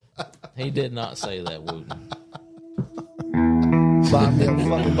He did not say that, Wooten. Buy me a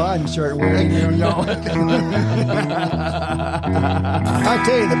fucking Biden shirt. We're in there, y'all. I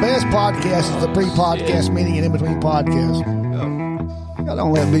tell you, the best podcast is the pre-podcast meeting and in between podcasts. Y'all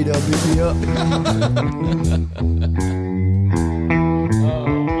don't let B-Dub beat me up.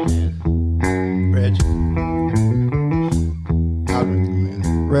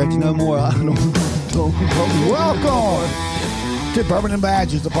 Reg, no more. I don't. Welcome to Bourbon and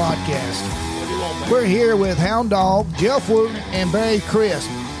Badges, the podcast. We're here with Hound Dog, Jeff Wooten, and Barry Crisp.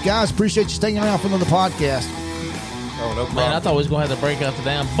 Guys, appreciate you staying around for another podcast. Oh, no problem. Man, I thought we was going to have to break out the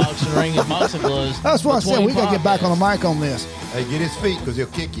damn boxing ring and boxing gloves. That's what I said. We got to get back on the mic on this. Hey, get his feet because he'll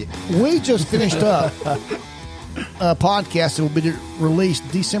kick you. We just finished up a podcast that will be released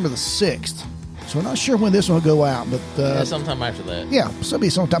December the 6th. So we're not sure when this one will go out, but sometime after that. Yeah, so it'll be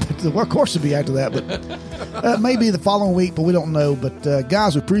sometime after that. Well, of course it'll be after that, but maybe the following week, but we don't know. But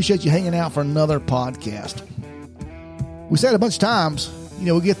guys, we appreciate you hanging out for another podcast. We said a bunch of times,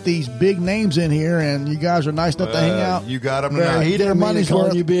 we get these big names in here, and you guys are nice enough to hang out. You got them tonight. He didn't mean to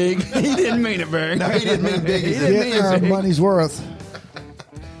call you big. He didn't mean it, Barry. No, he didn't mean big. Get our money's worth.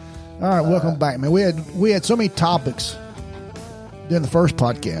 All right, welcome back, man. We had so many topics during the first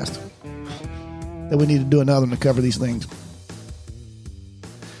podcast that we need to do another one to cover these things.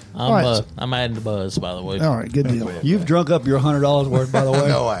 I'm adding the buzz, by the way. All right, good deal. You've drunk up your $100 worth, by the way.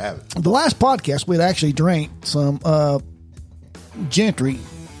 No, I haven't. The last podcast, we'd actually drank some Gentry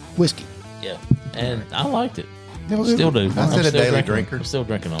whiskey. Yeah, and I liked it. It was Still do. I said a daily drinking. drinker. I'm still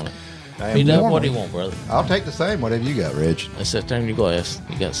drinking on it. He What do you want, brother? I'll take the same. Whatever you got, Reg. Let's set down your glass.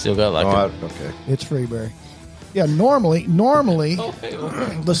 Still got like Okay. It's free, Barry. Yeah, normally,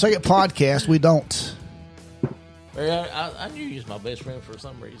 the second podcast, we don't. I knew you was my best friend for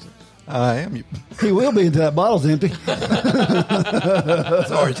some reason. I am. He will be until that bottle's empty.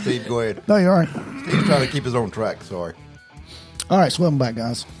 Sorry, Steve. Go ahead. No, you're all right. Steve's trying to keep his own track. Sorry. All right, so welcome back,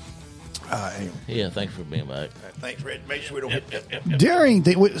 guys. Yeah, thanks for being back. Thanks, Reg. Make sure we don't hit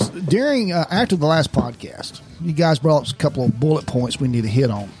After the last podcast, you guys brought up a couple of bullet points we need to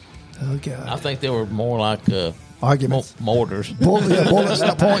hit on. Oh, God. I think they were more like Arguments. mortars. Bullets,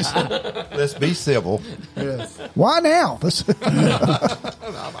 not points. Let's be civil. Yes. Why now? This time,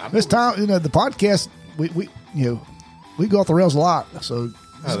 the podcast, we go off the rails a lot, so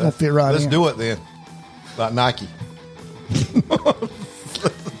it's going to fit right Let's in. do it then. Like Nike.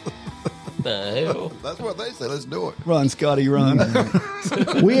 The hell? That's what they say. Let's do it. Run, Scotty, run.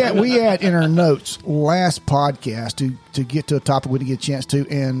 we had in our notes last podcast to get to a topic we didn't get a chance to,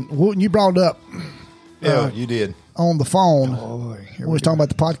 and Wooten, you brought it up. Yeah, you did. On the phone. Oh, we was talking about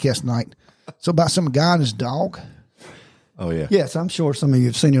the podcast tonight. So about some guy and his dog. Oh, yeah. Yes, I'm sure some of you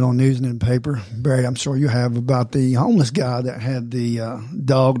have seen it on news and in the paper. Barry, I'm sure you have, about the homeless guy that had the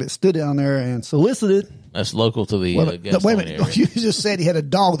dog that stood down there and solicited. That's local to the wait a minute. area. You just said he had a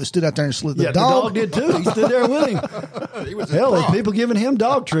dog that stood out there and solicited. The dog did too. He stood there with him. Hell, there's people giving him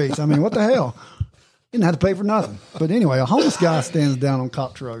dog treats. I mean, what the hell? He didn't have to pay for nothing. But anyway, a homeless guy stands down on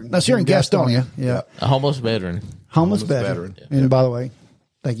Cox Road. That's here in Gastonia. Yeah. A homeless veteran. Homeless veteran. Yeah. And by the way,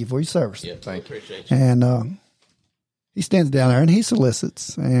 thank you for your service. Yeah, Thank you. appreciate you. And he stands down there and he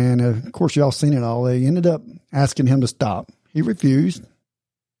solicits. And of course, y'all seen it all. They ended up asking him to stop. He refused,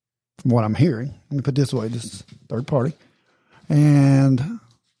 from what I'm hearing. Let me put it this way, this is third party. And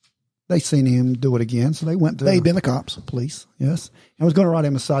they seen him do it again. So they went to They'd been the cops. police, yes. And was going to write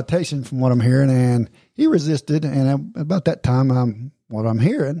him a citation from what I'm hearing. And he resisted. And about that time, what I'm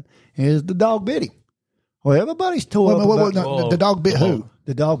hearing is the dog bit him. Well, everybody's tore up about No, the dog bit who?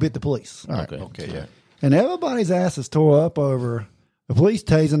 the dog bit the police. All right. Okay, yeah. And everybody's ass is tore up over the police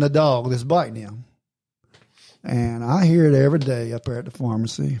tasing the dog that's biting him. And I hear it every day up there at the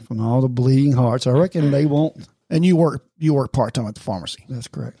pharmacy from all the bleeding hearts. I reckon they won't. And you work part-time at the pharmacy. That's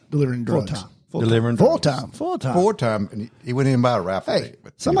correct. Delivering drugs. Full-time. Delivering Full-time. Full-time. 4 time. And he went in by a raffle. Hey,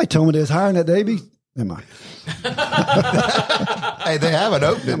 somebody told me this hiring that Davy. Never mind. Hey, they haven't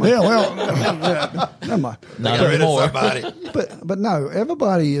opened it. Yeah, well, Never mind. Not Get rid of anymore. somebody. But no,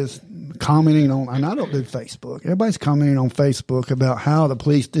 everybody is commenting on, and I don't do Facebook. Everybody's commenting on Facebook about how the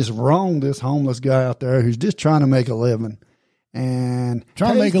police just wronged this homeless guy out there who's just trying to make a living. And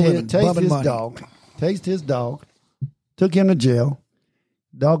Trying to make a living, tased bumming his money. dog, tased his dog, took him to jail.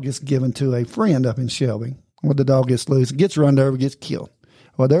 Dog gets given to a friend up in Shelby. When the dog gets loose, gets run over, gets killed.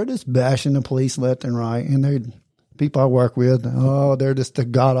 Well, they're just bashing the police left and right, and they're people I work with. Oh, they're just the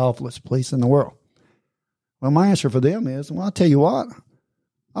god awfulest police in the world. Well, my answer for them is, well, I'll tell you what.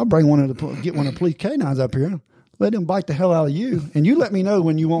 I'll bring get one of the police canines up here. let him bite the hell out of you, and you let me know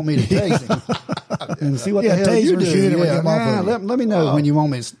when you want me to tase him. And see what the hell you do. Shoot him and get him off of you. Let me know when you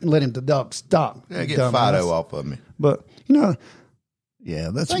want me to let him, the dog, stop. Yeah, get Fido off of me. But, you know,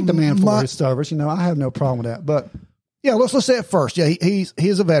 that's thank the man for his service. You know, I have no problem with that. But yeah, let's say it first. Yeah,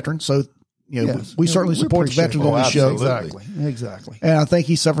 he's a veteran, so you know we certainly support the veterans on the show. Exactly. And I think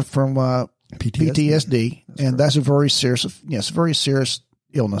he suffered from PTSD, and that's a very serious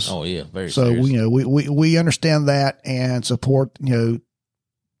illness. Oh yeah, very. So serious. you know we understand that and support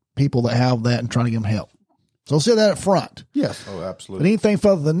people that have that and trying to give them help. So let's say that up front. Yes. Oh, But absolutely. anything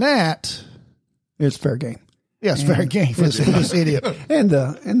further than that, It's fair game. yeah, it's fair game for this idiot. And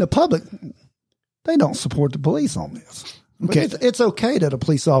the public, they don't support the police on this. But Okay. it's okay that a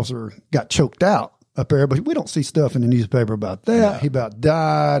police officer got choked out up there, but we don't see stuff in the newspaper about that. He about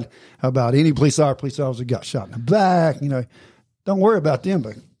died, about any police officer got shot in the back. You know, don't worry about them,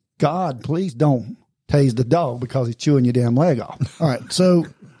 but God, please don't tase the dog because he's chewing your damn leg off. All right, so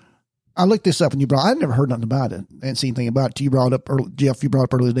I looked this up, and I'd never heard nothing about it. I didn't see anything about it. You brought it up, Jeff. You brought it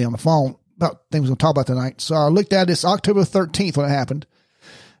up earlier today on the phone about things we're going to talk about tonight. So I looked at this October 13th when it happened,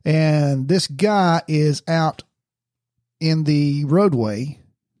 and this guy is out in the roadway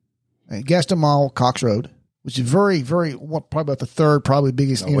at Gaston Mall, Cox Road, which is very, very probably about the third, probably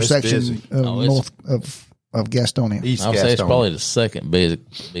biggest intersection busy. of north of Gastonia. East I would say it's Gastonia. probably the second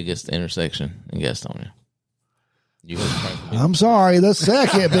biggest intersection in Gastonia. You I'm sorry, the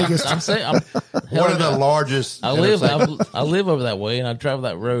second biggest. I'm saying One of the largest. I live over that way, and I travel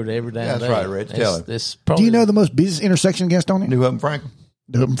that road every damn That's day. right, Rich. Tell him. It's Do probably, you know the most busiest intersection in Gastonia? New Hope and Franklin.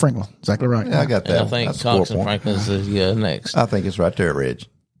 New Hope and Franklin. Exactly right. Yeah, I got and that. I think That's a Cox score and point. Franklin's is next. I think it's right there, Reg.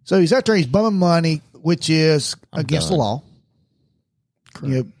 So he's out there. He's bumming money, which is against the law.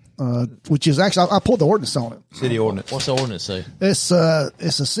 Which is actually I pulled the ordinance on it. City ordinance. What's the ordinance say? It's a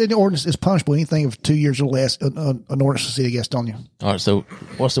city ordinance. It's punishable anything of 2 years or less. An ordinance of the city of Gastonia. All right, so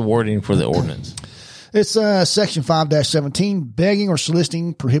what's the wording for the ordinance? It's section 5-17, begging or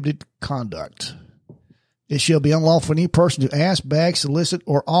soliciting prohibited conduct. It shall be unlawful for any person to ask, beg, solicit,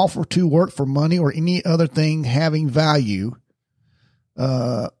 or offer to work for money or any other thing having value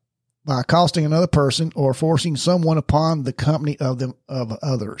by accosting another person or forcing someone upon the company of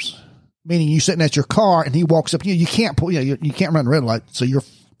others. Meaning you sitting at your car and he walks up to you. You can't pull. You can't run the red light. So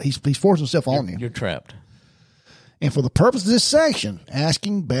he's forcing himself on you. You're trapped. And for the purpose of this section,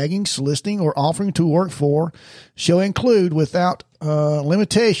 asking, begging, soliciting, or offering to work for shall include, without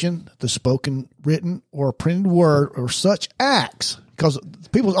limitation, the spoken, written, or printed word or such acts. Because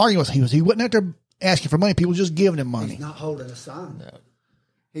people arguing with him, he wasn't out there asking for money. People just giving him money. He's not holding a sign. No.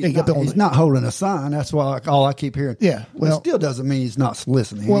 He's not holding a sign. That's what all I keep hearing. Yeah, well, it still doesn't mean he's not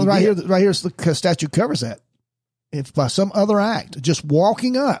soliciting. Well, right here, the statute covers that. If by some other act, just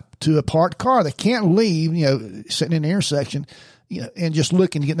walking up to a parked car that can't leave, sitting in the intersection, and just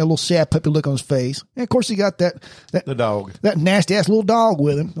looking, getting a little sad puppy look on his face. And of course, he got the dog, that nasty ass little dog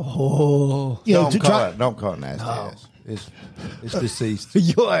with him. Oh, don't call it nasty ass. It's deceased.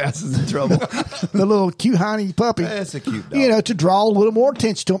 Your ass is in trouble. The little cute honey puppy. That's a cute dog. To draw a little more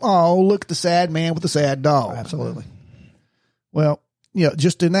attention to him. Oh, look at the sad man with the sad dog. Absolutely. Well,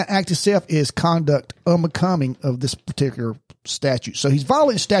 just in that act itself is conduct unbecoming of this particular statute. So he's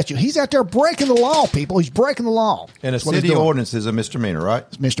violating statute. He's out there breaking the law, people. He's breaking the law. And a That's what he's city doing. ordinance is a misdemeanor, right?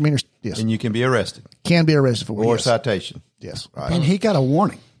 It's misdemeanors, yes. And you can be arrested Can be arrested for it, or yes. citation. Yes. Right. And he got a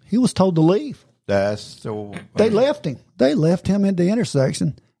warning. He was told to leave. That's so. They left him. They left him at the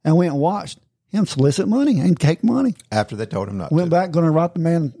intersection and went and watched him solicit money and take money. After they told him not Went to. back, going to write the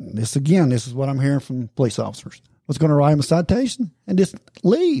man. This is what I'm hearing from police officers. Was going to write him a citation and just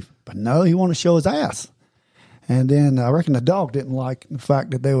leave. But no, he wanted to show his ass. And then I reckon the dog didn't like the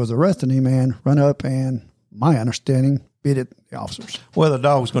fact that they was arresting him and run up and, my understanding, bit at the officers. Well, the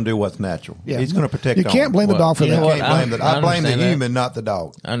dog's going to do what's natural. Yeah. He's going to protect. You can't blame the dog for you know that. what? Can't blame I I blame the understand that. human, not the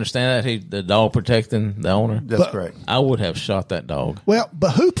dog. I understand that the dog protecting the owner. That's correct. I would have shot that dog. Well,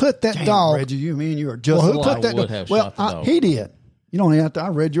 but who put that dog? Reggie, you are just Well, who alike. put that would dog? have Well, shot the dog. He did. You don't even have to. I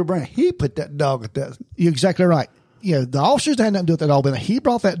read your brain. He put that dog at that. You're exactly right. The officers had nothing to do with that dog, but he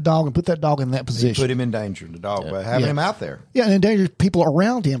brought that dog and put that dog in that Put position. him in danger. The dog, by having him out there. Yeah, and endangered people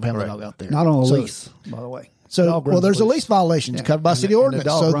around him having the Right. dog out there. Not on a So- lease, by the way. So, Dog well, runs there's a loose. lease violation Yeah. covered by And city the- and the ordinance.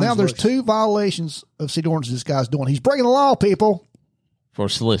 dog So runs now there's loose. 2 violations of city ordinance this guy's doing. He's breaking the law, people. For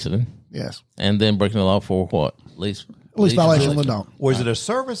soliciting. Yes. And then breaking the law for what? Lease Violation of the dog. Was it a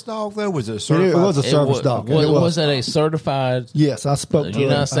service dog though? Was it a It certified? was a service dog. It Was it a certified? Yes, I spoke to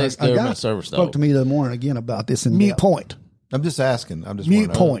United States a guy government service spoke dog. to me the morning again about this in Mute depth. point. I'm just asking. I'm just Mute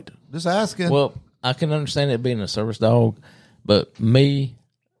wanting to know. point. Just asking. Well, I can understand it being a service dog, but me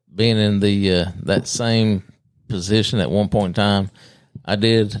being in the that same position at one point in time. I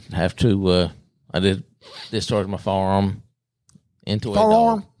did have to. I did discharge my firearm into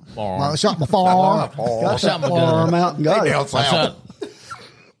Firearm? a dog. Firearm. I shot my forearm. Got shot that my gun. forearm out and got it.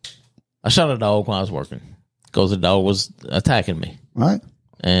 I shot a dog when I was working because the dog was attacking me. Right.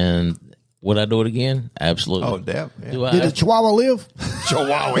 And would I do it again? Absolutely. Oh, damn. Yeah. Do I? Did the Chihuahua live?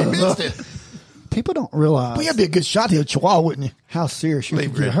 Chihuahua, he missed it. People don't realize Well, you'd be a good shot here, Chihuahua, wouldn't you? how serious you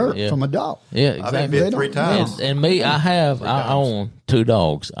Leave can get it. hurt Yeah. from a dog. Yeah, I've exactly. been bit 3 times. And me, I own 2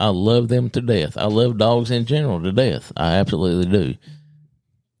 dogs. I love them to death. I love dogs in general to death. I absolutely do.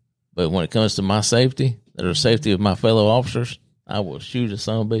 But when it comes to my safety, or the safety of my fellow officers, I will shoot a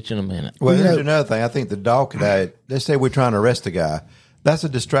son of a bitch in a minute. Well, You here's know- another thing. I think the dog could add, let's say we're trying to arrest a guy. That's a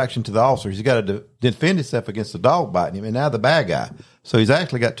distraction to the officer. He's got to defend himself against the dog biting him, and now the bad guy. So he's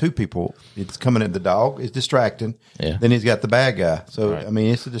actually got 2 people. It's coming at the dog. It's distracting. Yeah. Then he's got the bad guy. So, Right. I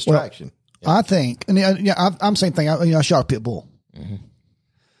mean, it's a distraction. I think, and I'm same thing. I shot a pit bull.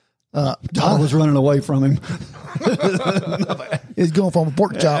 Dog was running away from him. It's going from a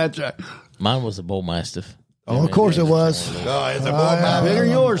pork chop. right. Mine was a bull mastiff. Oh, of course it was. Oh, it's a bull Bigger than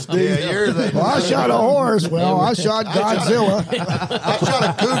yours, Steve. Yeah, yours. Well, I shot a horse. Well, I shot Godzilla. I shot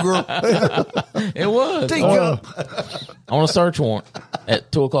a cougar. It was on a search warrant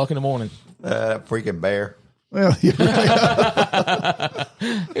at 2:00 in the morning. That freaking bear. Well, yeah.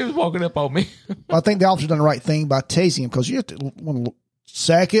 He was walking up on me. I think the officer done the right thing by tasing him because you have to one of the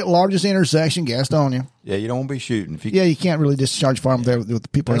second largest intersection, Gastonia. Yeah, you don't want to be shooting. If you, Yeah, you can't really discharge firearm there with the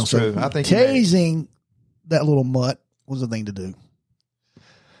people. That's else. true. I think you may. tasing that little mutt was the thing to do.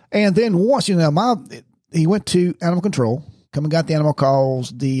 And then once he went to animal control, come and got the animal calls.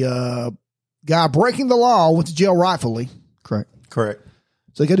 The guy breaking the law went to jail rightfully. Correct. Correct.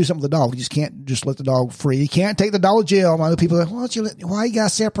 So you got to do something with the dog. You just can't just let the dog free. You can't take the dog to jail. Other people are like, why you got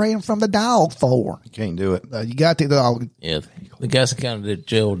to separate him from the dog for? You can't do it. You got to take the dog. Yeah, the Gaston County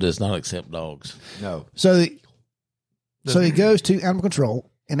jail does not accept dogs. No. So he goes to animal control,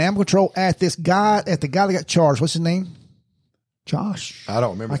 and animal control at the guy that got charged. What's his name? Josh. I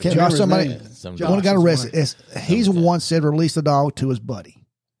don't remember. I can't Josh, remember somebody. his name. Some The one who got arrested. He's the one said release the dog to his buddy.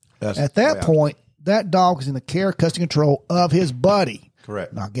 At that point, that dog is in the care, custody, control of his buddy.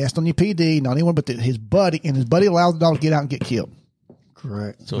 Correct. Not Gastonia PD, not anyone, but his buddy, and his buddy allowed the dog to get out and get killed.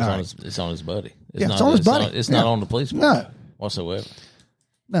 Correct. So it's on his buddy. Yeah, it's on his buddy. It's Yeah. not on the police whatsoever.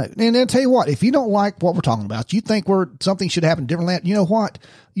 No, and then tell you what, if you don't like what we're talking about, you think something should happen differently. You know what?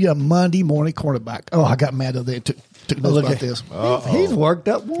 You're a Monday morning quarterback. Oh, I got mad over there. Took notes about this. He's worked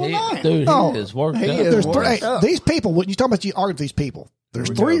up one night. Dude, Oh, he is worked he up. is There's worked three. up. These people. When you talk about you argue with these people, there's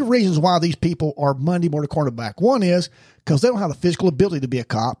 3 reasons why these people are Monday morning quarterback. One is because they don't have the physical ability to be a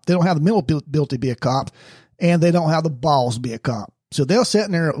cop. They don't have the mental ability to be a cop, and they don't have the balls to be a cop. So they'll sit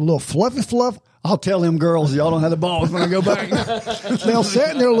in there a little fluffy fluff. I'll tell them girls, y'all don't have the balls when I go back. They'll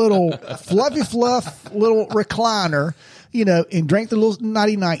sit in their little fluffy fluff little recliner, and drink the little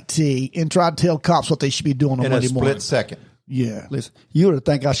night tea and try to tell cops what they should be doing on In a Monday split morning. second. Yeah. Listen, you would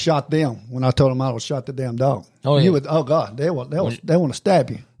think I shot them when I told them I would shot the damn dog. Oh, yeah. You would. Oh God, they want to stab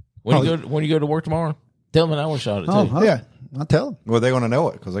you. When you go to work tomorrow, tell them I was shot it too. Oh, Yeah. I tell them. Well, they're going to know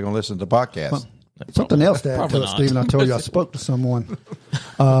it because they're going to listen to the podcast. Something else to add Probably to it, not. Stephen. I told you I spoke to someone.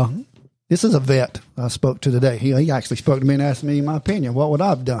 This is a vet I spoke to today. He actually spoke to me and asked me my opinion. What would I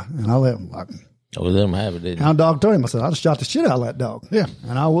have done? And I let him. Oh, let them have it, didn't you? Hound dog told him. I said, I'd have shot the shit out of that dog. Yeah.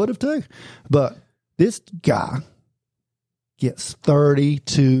 And I would have too. But this guy gets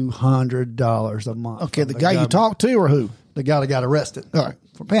 $3,200 a month. Okay, from the guy you talked to or who? The guy that got arrested. All right.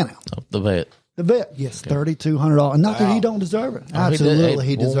 For panhandle. The vet. The vet gets $3,200. Not that he don't deserve it. Absolutely,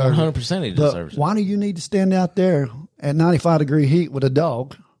 he deserves it. 100% he But deserves it. why do you need to stand out there at 95-degree heat with a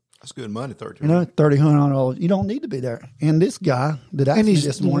dog? That's good money, 13. $3,200. You don't need to be there. And this guy that And actually he's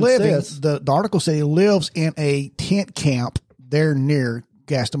this morning living, says, the article said he lives in a tent camp there near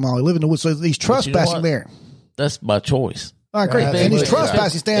Gaston. He lives in the woods. So he's trespassing what? there. That's by choice. All right, great. Right. And he's If-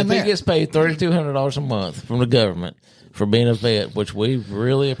 trespassing standing If there. he gets paid $3,200 a month from the government for being a vet, which we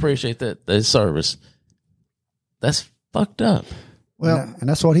really appreciate that service, that's fucked up. Well, and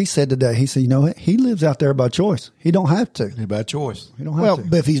that's what he said today. He said, you know what? He lives out there by choice. He don't have to. By choice. He don't have to.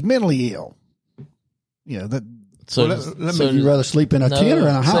 but if he's mentally ill, that So, let so You'd rather sleep in a tent or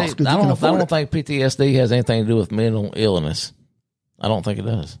in a house see, because I you can don't afford it. think PTSD has anything to do with mental illness. I don't think it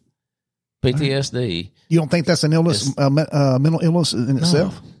does. PTSD, you don't think that's an illness, mental illness in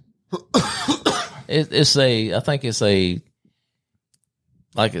itself? it's I think it's like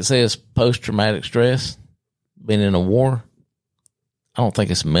it says, post-traumatic stress, being in a war. I don't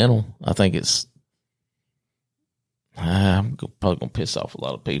think it's mental. I think it's I'm probably gonna piss off a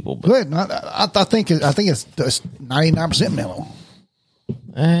lot of people, but Go ahead. I think it's 99% mental.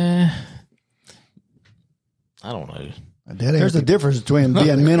 I don't know. There's a difference between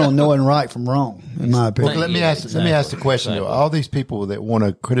being mental and knowing right from wrong, in my opinion. Let me ask the question though. All these people that want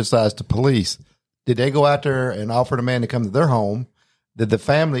to criticize the police, did they go out there and offer the man to come to their home? Did the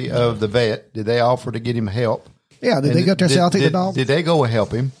family of the vet, did they offer to get him help? Yeah, did they go out there and say, I'll take the dog? Did they go and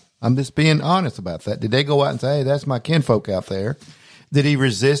help him? I'm just being honest about that. Did they go out and say, hey, that's my kinfolk out there? Did he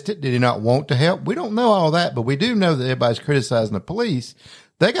resist it? Did he not want to help? We don't know all that, but we do know that everybody's criticizing the police.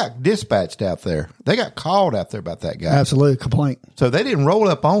 They got dispatched out there. They got called out there about that guy. Absolutely, complaint. So they didn't roll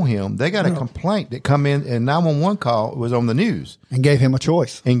up on him. They got a complaint that come in, and 911 call was on the news. And gave him a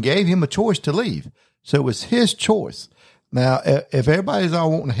choice. And gave him a choice to leave. So it was his choice. Now, if everybody's all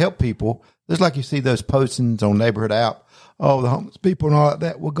wanting to help people, just like you see those postings on Neighborhood Out, oh, the homeless people and all like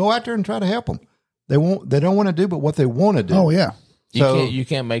that, well, go out there and try to help them. They don't want to do but what they want to do. Oh, yeah. You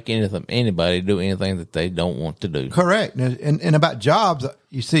can't make anybody do anything that they don't want to do. Correct. And about jobs,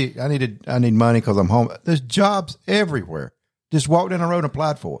 you see, I need money because I'm home. There's jobs everywhere. Just walk down the road and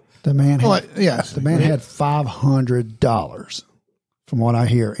applied for it. The man had $500, from what I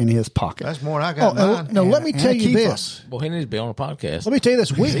hear, in his pocket. That's more than I got. Mine. No, let me tell you this. Well, he needs to be on a podcast. Let me tell you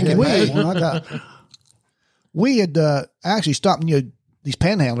this. We had actually stopped these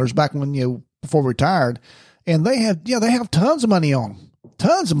panhandlers back when before we retired. And they have tons of money on them,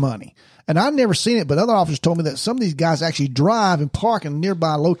 tons of money. And I've never seen it, but other officers told me that some of these guys actually drive and park in a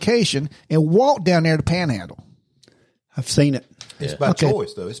nearby location and walk down there to panhandle. I've seen it. It's by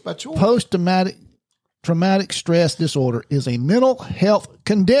choice, though. It's by choice. Post-traumatic stress disorder is a mental health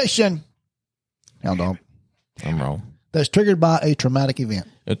condition. Now, dog, I'm wrong. That's triggered by a traumatic event.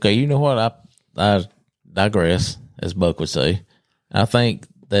 Okay, you know what? I digress, as Buck would say. I think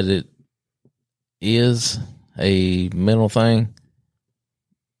that it is a mental thing.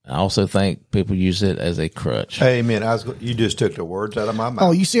 I also think people use it as a crutch. Amen. You just took the words out of my mouth.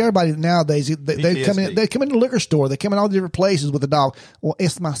 Oh, you see everybody nowadays, they come in the liquor store, they come in all different places with a dog. Well,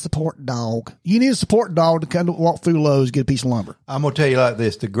 it's my support dog. You need a support dog to come to walk through Lowe's, get a piece of lumber. I'm going to tell you like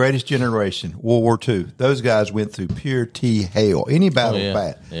this, the greatest generation, World War II, those guys went through pure T hell. Any battle was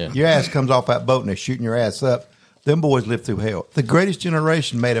bad. Yeah. Your ass comes off that boat and they're shooting your ass up. Them boys lived through hell. The greatest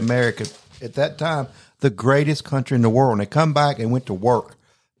generation made America, at that time, the greatest country in the world. And they come back and went to work.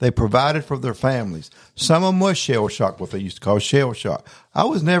 They provided for their families. Some of them was shell shock, what they used to call shell shock. I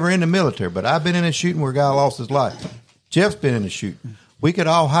was never in the military, but I've been in a shooting where a guy lost his life. Jeff's been in a shooting. We could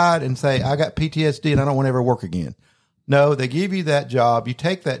all hide and say, I got PTSD and I don't want to ever work again. No, they give you that job. You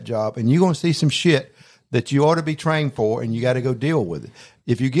take that job and you're going to see some shit that you ought to be trained for and you got to go deal with it.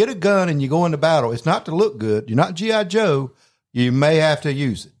 If you get a gun and you go into battle, it's not to look good. You're not G.I. Joe. You may have to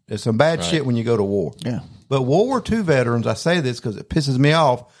use it. There's some bad shit when you go to war. Yeah. But World War II veterans, I say this because it pisses me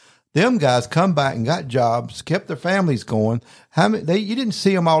off. Them guys come back and got jobs, kept their families going. You didn't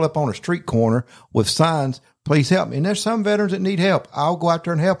see them all up on a street corner with signs, please help me. And there's some veterans that need help. I'll go out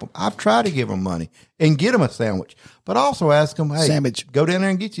there and help them. I've tried to give them money and get them a sandwich, but also ask them, hey, go down there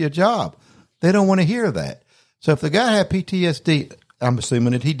and get you a job. They don't want to hear that. So if the guy had PTSD, I'm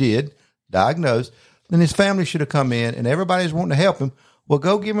assuming that he did, diagnosed, then his family should have come in and everybody's wanting to help him. Well,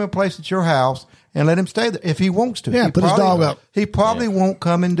 go give him a place at your house and let him stay there if he wants to. Yeah, put his dog up. He probably won't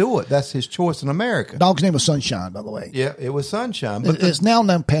come and do it. That's his choice in America. Dog's name was Sunshine, by the way. Yeah, it was Sunshine. But it's now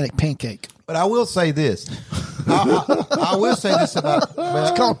named Pancake. But I will say this. I will say this about... Well,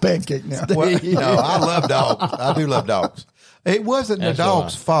 it's called Pancake now. Well, I love dogs. I do love dogs. It wasn't the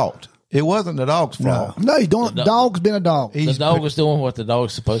dog's fault. It wasn't the dog's fault. No, you don't. Dog's been a dog. The dog was doing what the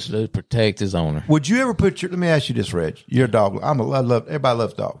dog's supposed to do, protect his owner. Would you ever put let me ask you this, Reg. Your dog, everybody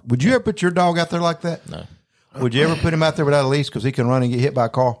loves dogs. Would you ever put your dog out there like that? No. Would you ever put him out there without a leash because he can run and get hit by a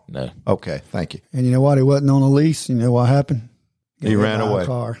car? No. Okay, thank you. And you know what? He wasn't on a leash. You know what happened? He ran away.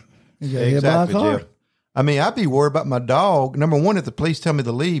 He got hit by a car. Jeff. I mean, I'd be worried about my dog. Number one, if the police tell me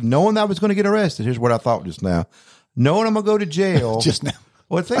to leave, knowing that I was going to get arrested. Here's what I thought just now. Knowing I'm going to go to jail. Just now.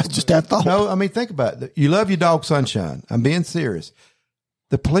 Well, That's just that thought. No, I mean, think about it. You love your dog, Sunshine. I'm being serious.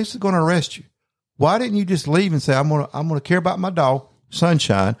 The police are going to arrest you. Why didn't you just leave and say, I'm going to care about my dog,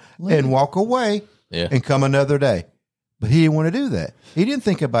 Sunshine, and walk away and come another day? But he didn't want to do that. He didn't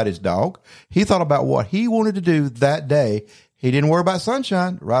think about his dog. He thought about what he wanted to do that day. He didn't worry about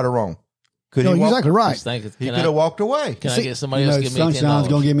Sunshine, right or wrong. You're exactly right. He could have walked away. Can I get somebody else to give me $10? Sunshine's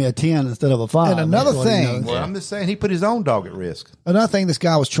going to give me a 10 instead of a 5. And another thing. Well, I'm just saying he put his own dog at risk. Another thing this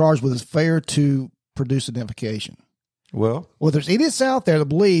guy was charged with is failure to produce identification. Well, there's idiots out there that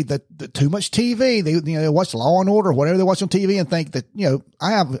believe that too much TV, they watch Law and Order, whatever they watch on TV, and think that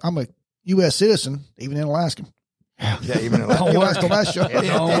I'm a U.S. citizen, even in Alaska. Yeah, even in Don't work on that show.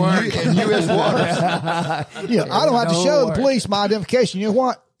 in U.S. waters. Yeah, I don't have to show the police my identification. You know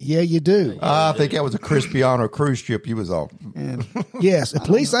what? Yeah, you do. I think that was a Crispy on a cruise ship you was on. And Yes, if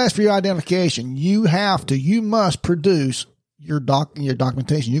police ask for your identification, you must produce your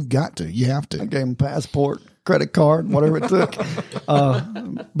documentation. You've got to. You have I to. gave him passport, credit card, whatever it took.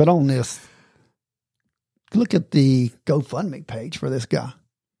 But on this, look at the GoFundMe page for this guy.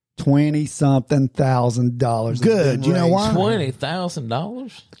 $20-something thousand. Good. You know why?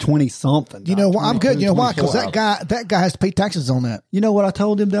 $20,000. 20-something. You know why? I'm good. You know why? Because that guy has to pay taxes on that. You know what I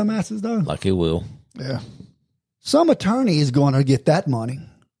told them dumbasses though? Like he will. Yeah. Some attorney is going to get that money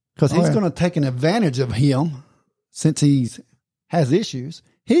because he's going to take an advantage of him since he has issues.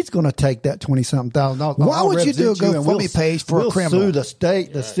 He's going to take that $20-something thousand. Why would you do a GoFundMe page for a criminal? We'll sue the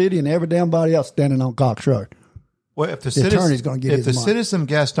state, the city, and every damn body else standing on Cox Road. Well, if the attorney's going to get his money. citizen of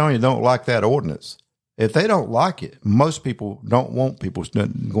Gastonia don't like that ordinance, if they don't like it, most people don't want people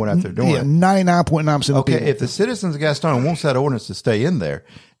going out there doing it. 99.9% of Okay, people. if the citizens of Gastonia wants that ordinance to stay in there,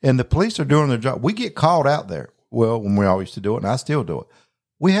 and the police are doing their job, we get called out there. Well, when we all used to do it, and I still do it,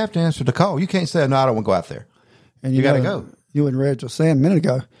 we have to answer the call. You can't say, no, I don't want to go out there. And You got to go. You and Reg were saying a minute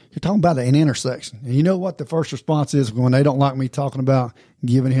ago, you're talking about an intersection. And you know what the first response is when they don't like me talking about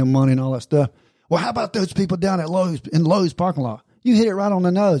giving him money and all that stuff? Well, how about those people down at Lowe's, in Lowe's parking lot? You hit it right on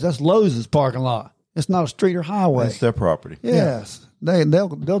the nose. That's Lowe's parking lot. It's not a street or highway. It's their property. Yes. They'll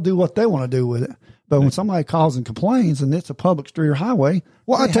do what they want to do with it. But when somebody calls and complains and it's a public street or highway,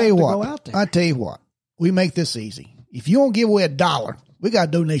 Well, I they tell you have to what. go out there. I tell you what. We make this easy. If you don't give away $1, we got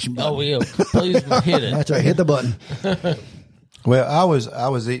a donation button. Oh, yeah. Please hit it. That's right. Hit the button. Well, I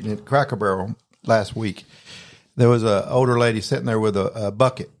was eating at Cracker Barrel last week. There was an older lady sitting there with a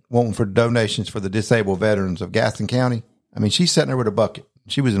bucket wanting for donations for the disabled veterans of Gaston County. I mean, she's sitting there with a bucket.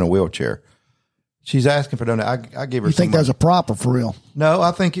 She was in a wheelchair. She's asking for donations. I gave her. You think that was a prop or for real? No,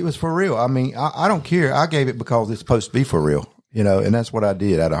 I think it was for real. I mean, I don't care. I gave it because it's supposed to be for real, and that's what I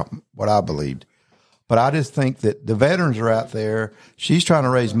did. What I believed. But I just think that the veterans are out there. She's trying to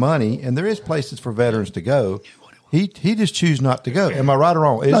raise money, and there is places for veterans to go. He just chooses not to go. Am I right or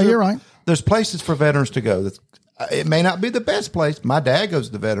wrong? You're right. There's places for veterans to go. It may not be the best place. My dad goes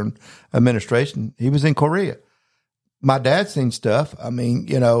to the Veteran Administration. He was in Korea. My dad's seen stuff. I mean,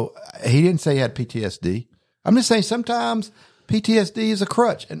 he didn't say he had PTSD. I'm just saying sometimes PTSD is a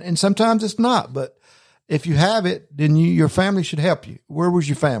crutch, and sometimes it's not. But if you have it, then your family should help you. Where was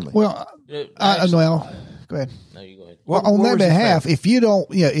your family? Well, go ahead. No, you go ahead. Well, on where that was your behalf,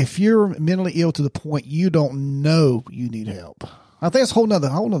 family? if you're mentally ill to the point you don't know you need help, I think it's a whole nother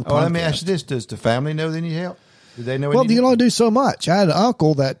podcast. Oh, let me ask you this: does the family know they need help? Do they know? Well, you can only do so much. I had an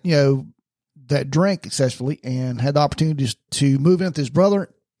uncle that that drank excessively and had the opportunity to move in with his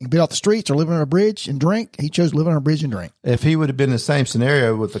brother and be off the streets or live on a bridge and drink. He chose to live on a bridge and drink. If he would have been in the same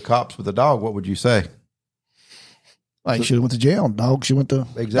scenario with the cops with the dog, what would you say? Like he should have went to jail. Dog should went to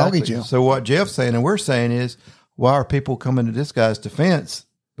doggy jail. So what Jeff's saying and we're saying is, why are people coming to this guy's defense?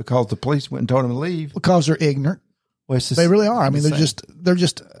 Because the police went and told him to leave. Because they're ignorant. Well, it's just, They really are. I mean, insane. they're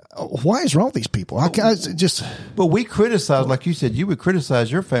just. Why is wrong with these people? I can't just. But we criticize, like you said, you would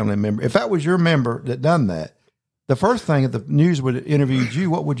criticize your family member. If that was your member that done that, the first thing if the news would have interviewed you,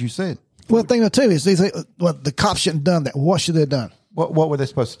 what would you say? Well, the thing too is they say, well, the cops shouldn't have done that. What should they have done? What were they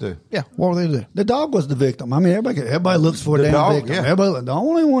supposed to do? Yeah, what were they to do? The dog was the victim. I mean, everybody looks for a The damn dog, victim. yeah. The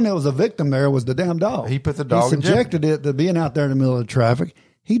only one that was a victim there was the damn dog. He put the dog in He subjected it to being out there in the middle of the traffic.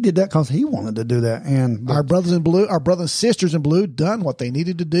 He did that because he wanted to do that. And Our brothers in blue, our brothers and sisters in blue, done what they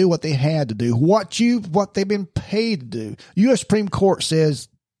needed to do, what they had to do, what they've been paid to do. U.S. Supreme Court says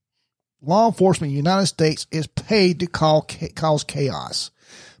law enforcement in the United States is paid to cause chaos.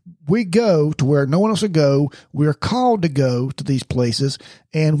 We go to where no one else would go. We are called to go to these places,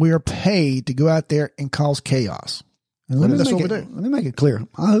 and we are paid to go out there and cause chaos. And That's what we do. Let me make it clear.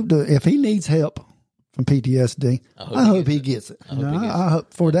 I hope if he needs help from PTSD, I hope he gets it. I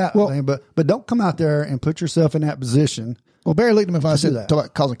hope for that thing. But don't come out there and put yourself in that position. Well, Barry looked at me if I said that. talk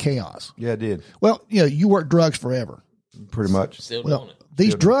about causing chaos. Yeah, I did. Well, you worked drugs forever. Pretty much. Still Well, doing it.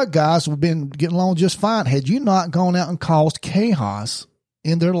 these drug guys have been getting along just fine. Had you not gone out and caused chaos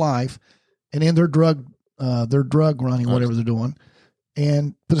in their life and in their drug running, whatever they're doing,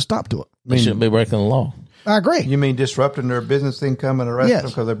 and put a stop to it. They shouldn't be breaking the law. I agree. You mean disrupting their business income and arresting Yes.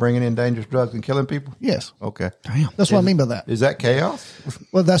 them because they're bringing in dangerous drugs and killing people? Yes. Okay. That's what I mean by that. Is that chaos?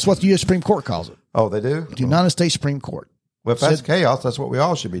 Well, that's what the U.S. Supreme Court calls it. Oh, they do? The United States Supreme Court. Well, if that's chaos, that's what we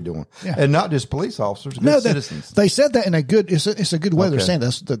all should be doing. Yeah. And not just police officers, good No, citizens. they said that in a good. It's a good way. They're Okay. saying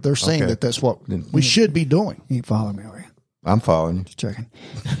that they're saying Okay. that that's what we should be doing. You follow me, are you? I'm following you. Just checking.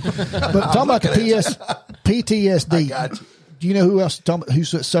 But talking about the PTSD, do you know who else who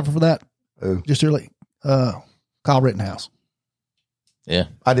suffered from that? Who? Just early, Kyle Rittenhouse. Yeah,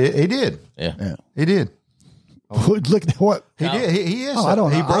 I did. He did. yeah. He did. Look at what He did. He is. I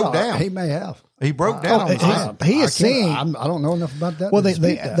don't know. He broke down. He may have. He broke down. on the side. he is saying. I don't know enough about that. Well,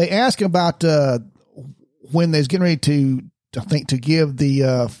 they asked him about when they was getting ready to give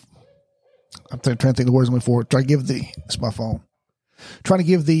the. I'm trying to think of the words I'm looking for. It's my phone. Trying to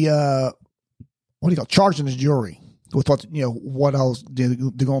give the what do you call charging the jury with what what else they're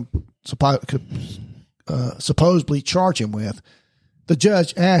going to supposedly charge him with. The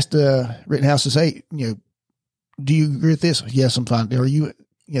judge asked Rittenhouse to say, do you agree with this? Yes, I'm fine. Are you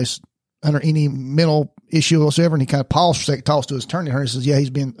under any mental issue whatsoever? And he kind of paused for a second, tossed to his attorney, and says, yeah, he's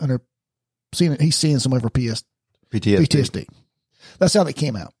been he's seeing some of her PTSD. That's how they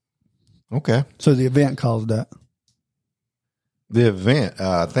came out. Okay. So the event caused that. The event.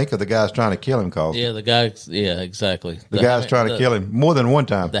 Think of the guys trying to kill him. Caused. Yeah, the guys. Yeah, exactly. The guys trying to kill him more than one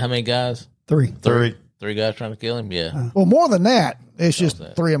time. How many guys? Three. Three guys trying to kill him. Yeah. Well, more than that, it's just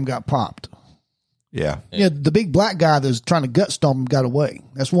three of them got popped. Yeah. Yeah, the big black guy that was trying to gut stomp him got away.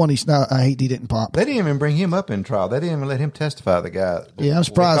 That's one I hate he didn't pop. They didn't even bring him up in trial. They didn't even let him testify. The guy. Yeah, I'm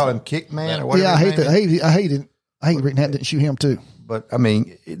surprised. They call him Kick Man or whatever. Yeah, I hate Rittenhouse didn't shoot him too. But I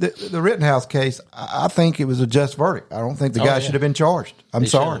mean, the Rittenhouse case, I think it was a just verdict. I don't think the guy should have been charged. I'm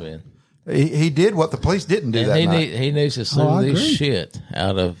sorry. He did what the police didn't do that night. He needs to sue this shit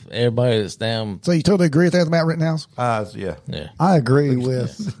out of everybody that's down. So you totally agree with that, Matt Rittenhouse? Yeah. I agree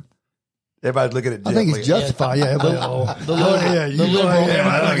with. Everybody's looking at Jeff. I think it's justified. Yeah, but everybody's looking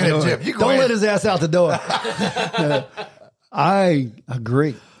at Jeff. You don't let his ass out the door. I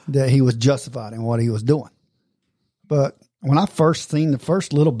agree that he was justified in what he was doing, but when I first seen the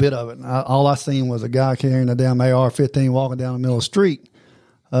first little bit of it, all I seen was a guy carrying a damn AR-15 walking down the middle of the street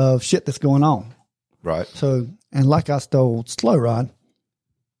of shit that's going on. Right. So, and like I told Slow Rod,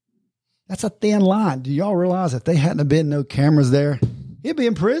 that's a thin line. Do y'all realize if they hadn't have been no cameras there, he'd be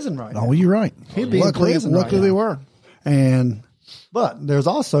in prison right now. Oh, you're right. He'd be in prison right now. Luckily they were. But there's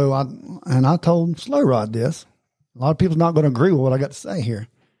also, I told Slow Rod this, a lot of people's not going to agree with what I got to say here.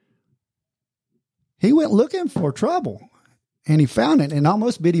 He went looking for trouble. And he found it and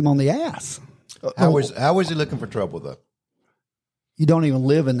almost bit him on the ass. How was he looking for trouble, though? You don't even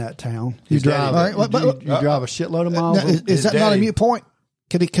live in that town. You drive a shitload of miles. Is that not a mute point?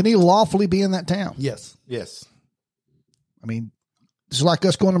 Can he lawfully be in that town? Yes. I mean, it's like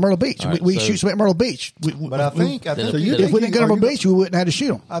us going to Myrtle Beach. Right, we shoot some at Myrtle Beach. But I think if we didn't go to Myrtle Beach, we wouldn't have to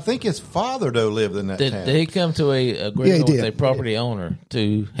shoot him. I think his father, though, lived in that town. Did he come to a agreement with a property owner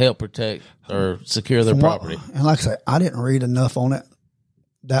to help protect or secure their property? And like I say, I didn't read enough on it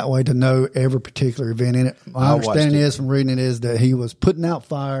that way to know every particular event in it. My understanding is from reading it is that he was putting out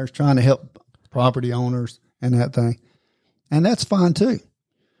fires, trying to help property owners and that thing. And that's fine too.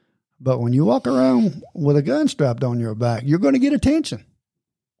 But when you walk around with a gun strapped on your back, you're going to get attention,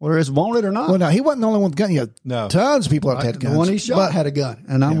 whether it's wanted or not. Well, no, he wasn't the only one with a gun. No. Tons of people have had guns. The one he shot had a gun,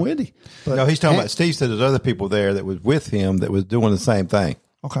 and I'm with you. But, no, he's talking about, Steve said there's other people there that was with him that was doing the same thing.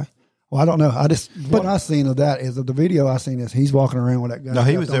 Okay. Well, I don't know. What I seen of that is of the video I seen is he's walking around with that gun. No,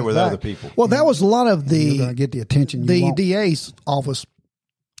 he was there with other people. Well, that was a lot of you're going to get the attention you want. DA's office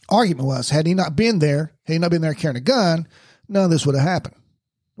argument was, had he not been there carrying a gun, none of this would have happened.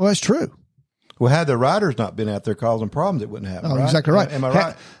 Well, that's true. Well, had the riders not been out there causing problems, it wouldn't happen. Oh, right? Exactly right. Am I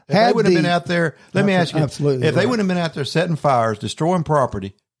right? If they would have been out there, let me ask you, if they wouldn't have been out there setting fires, destroying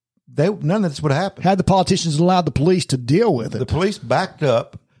property, none of this would have happened. Had the politicians allowed the police to deal with it. The police backed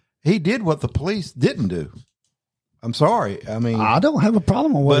up. He did what the police didn't do. I'm sorry. I mean, I don't have a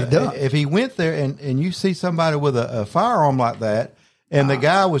problem with what he done. If he went there and you see somebody with a firearm like that, and the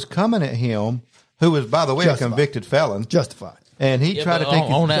guy was coming at him, who was, by the way, a convicted felon. Justified. And he tried to take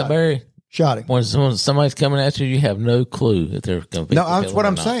on that, Barry. Shot him. When somebody's coming at you, you have no clue if they're convicted. No, that's what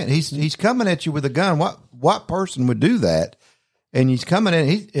I'm saying. He's coming at you with a gun. What person would do that? And he's coming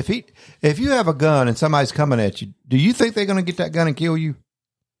in. If you have a gun and somebody's coming at you, do you think they're going to get that gun and kill you?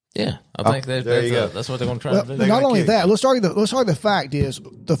 Yeah, I think that's what they're going to try to do. Not only that, let's argue the fact is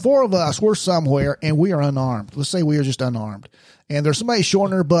the four of us were somewhere and we are unarmed. Let's say we are just unarmed, and there's somebody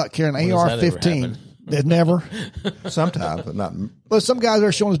showing their butt carrying an AR-15. It never. Sometimes, but not. But some guys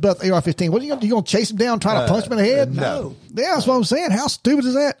are showing his butt AR-15. What are you going to chase him down, trying to punch him in the head? No. Yeah, that's what I'm saying. How stupid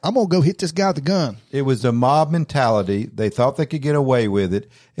is that? I'm going to go hit this guy with the gun. It was the mob mentality. They thought they could get away with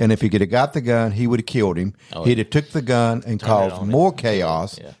it, and if he could have got the gun, he would have killed him. He'd have took the gun and caused more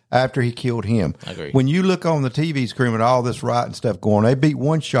chaos after he killed him. I agree. When you look on the TV screen with all this rioting stuff going on, they beat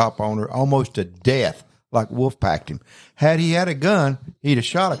one shop owner almost to death like wolf packed him. Had he had a gun, he'd have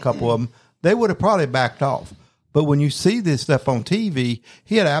shot a couple of them. They would have probably backed off. But when you see this stuff on TV,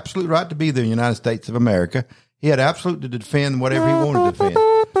 he had absolute right to be there in the United States of America. He had absolute to defend whatever he wanted to defend.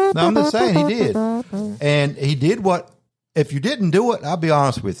 Now, I'm just saying he did. And he did what, if you didn't do it, I'll be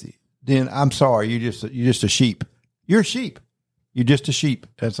honest with you, then I'm sorry, you're just a sheep. You're a sheep. You're just a sheep.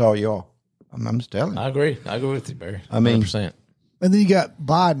 That's all you are. I'm just telling you. I agree with you, Barry. 100%. I mean, and then you got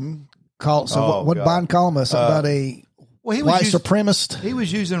Biden called. So what Biden called us about a white supremacist? He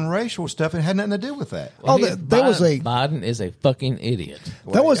was using racial stuff and had nothing to do with that. Well, Biden is a fucking idiot.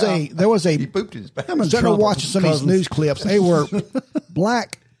 There was a he pooped in his back. I'm sitting there watching some of these news clips. They were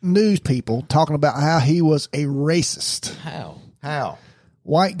black news people talking about how he was a racist. How?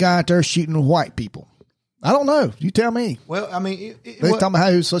 White guy out there shooting white people. I don't know. You tell me. Well, I mean, they talking about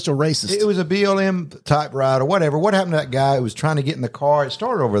how he was such a racist. It was a BLM type ride or whatever. What happened to that guy who was trying to get in the car? It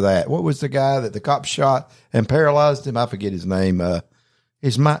started over that. What was the guy that the cop shot and paralyzed him? I forget his name.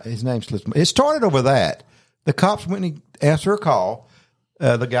 His name slips me. It started over that. The cops went and answered a call.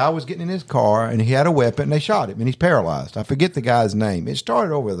 The guy was getting in his car and he had a weapon and they shot him and he's paralyzed. I forget the guy's name. It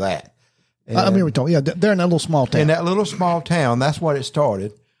started over that. And I mean, they're in that little small town. In that little small town, that's what it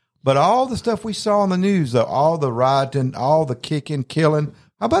started. But all the stuff we saw on the news, though, all the rioting, all the kicking, killing.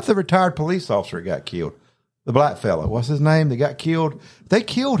 How about the retired police officer that got killed? The black fella. What's his name? That got killed. They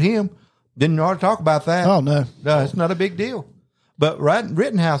killed him. Didn't want to talk about that. Oh, no. No, it's not a big deal. But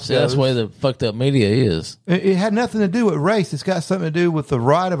Rittenhouse See, that's the way the fucked up media is. It had nothing to do with race. It's got something to do with the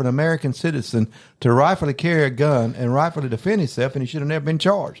right of an American citizen to rightfully carry a gun and rightfully defend himself, and he should have never been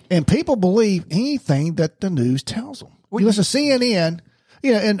charged. And people believe anything that the news tells them. You listen to CNN,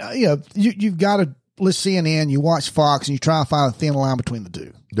 you've got to listen to CNN, you watch Fox, and you try to find a thin line between the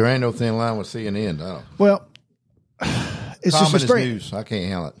two. There ain't no thin line with CNN, no. Well, it's just a straight news. I can't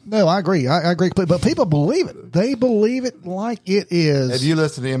handle it. No, I agree. I agree. But people believe it. They believe it like it is. Have you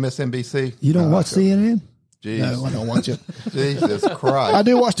listened to MSNBC? You don't watch CNN? Jeez. No, I don't watch it. Jesus Christ. I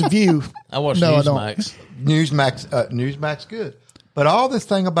do watch The View. I watch Newsmax. Newsmax good. But all this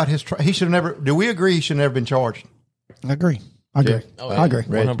thing about his he should have never, do we agree he should have never been charged? I agree. I agree. Oh, yeah. I agree.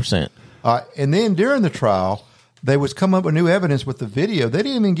 100%. And then during the trial, they was come up with new evidence with the video. They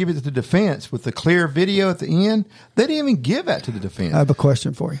didn't even give it to the defense with the clear video at the end. They didn't even give that to the defense. I have a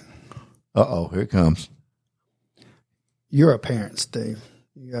question for you. Uh-oh, here it comes. You're a parent, Steve.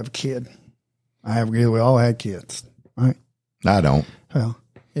 You have a kid. We all had kids, right? I don't. Well,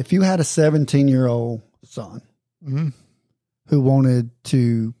 if you had a 17-year-old son who wanted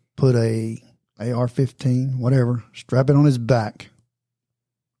to put a AR-15, whatever, strap it on his back,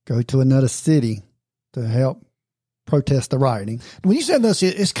 go to another city to help protest the rioting. When you said this,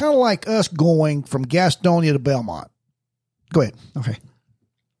 it's kind of like us going from Gastonia to Belmont. Go ahead. Okay.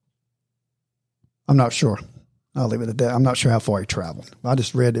 I'm not sure. I'll leave it at that. I'm not sure how far he traveled. I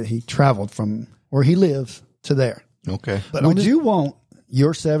just read that he traveled from where he lives to there. Okay. But would you want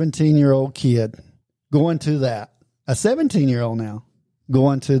your 17-year-old kid going to that, a 17-year-old now,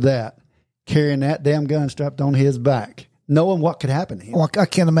 going to that, carrying that damn gun strapped on his back, knowing what could happen to him? Well, I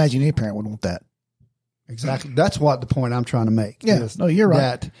can't imagine any parent would want that. Exactly. That's what the point I'm trying to make. Yeah. No, you're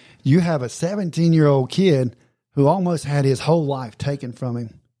right. That you have a 17-year-old kid who almost had his whole life taken from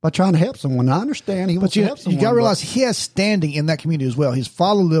him by trying to help someone. I understand he wants to help someone. You got to realize he has standing in that community as well. His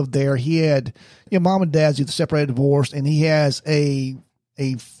father lived there. He had mom and dad's either separated, divorced, and he has a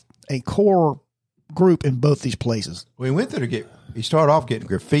core group in both these places. Well, he went there he started off getting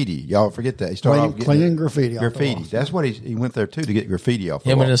graffiti. Y'all forget that. He started off cleaning graffiti. Graffiti. That's what he went there to get graffiti off.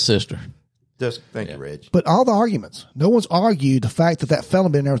 Him and his sister. Thank you, Reg. But all the arguments, no one's argued the fact that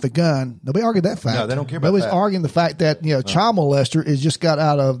felon been there with a gun. Nobody argued that fact. No, they don't care about Nobody's that. arguing the fact that child molester is just got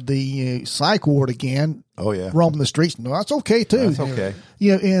out of the psych ward again. Oh yeah, roaming the streets. No, that's okay too. That's okay.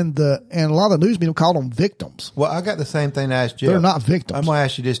 And a lot of the news media call them victims. Well, I got the same thing to ask Jeff. They're not victims. I'm going to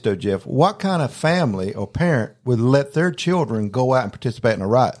ask you this though, Jeff. What kind of family or parent would let their children go out and participate in a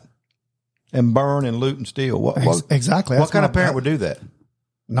riot and burn and loot and steal? Exactly. What kind of parent would do that?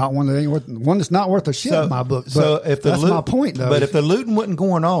 Not one that's not worth a shit in my book. So if that's my point, though. But if the looting wasn't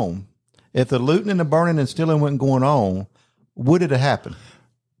going on, if the looting and the burning and stealing wasn't going on, would it have happened?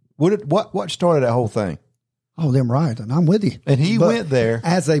 What started that whole thing? Oh, them rioting. I'm with you. And he went there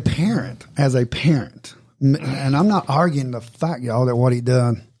as a parent, and I'm not arguing the fact, y'all, that what he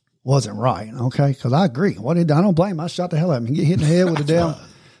done wasn't right. Okay, because I agree. What he done, I don't blame him. I shot the hell out of him. Get hit in the head with a damn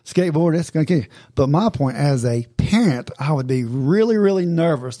skateboard, that's going to kill you. But my point, as a parent, I would be really, really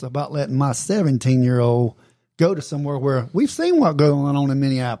nervous about letting my 17-year-old go to somewhere where we've seen what's going on in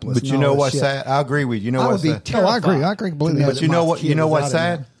Minneapolis. But you know what's sad? I agree with you. You know what's sad? I agree. I agree completely. But you know what's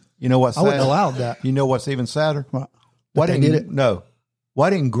sad? You know what's I sad? wouldn't allow that. You know what's even sadder? What? Why That they didn't did it? No. Why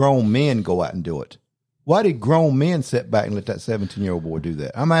didn't grown men go out and do it? Why did grown men sit back and let that 17-year-old boy do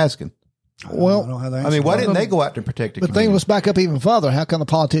that? I'm asking. Well, I don't have the I answer mean, to why that. didn't they go out to protect the but then community? let's back up even further. How come the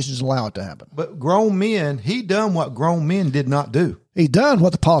politicians allow it to happen? But grown men, he done what grown men did not do. He done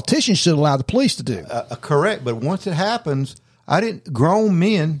what the politicians should allow the police to do. Correct. But once it happens, grown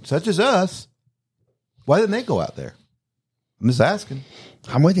men such as us, why didn't they go out there? I'm just asking.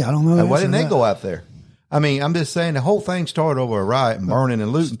 I'm with you. I don't know. the Why answer didn't to they that. go out there? I mean, I'm just saying the whole thing started over a riot and burning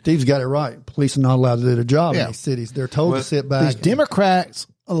and looting. Steve's got it right. Police are not allowed to do their job Yeah. in these cities. They're told to sit back. These Democrats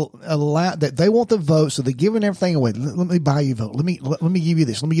allow that they want the vote, so they're giving everything away. Let me buy you a vote. Let me give you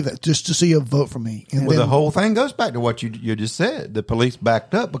this. Let me give that just to see you vote for me. And Well, then, the whole thing goes back to what you just said. The police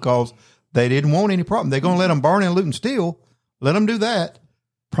backed up because they didn't want any problem. They're going to let them burn and loot and steal. Let them do that.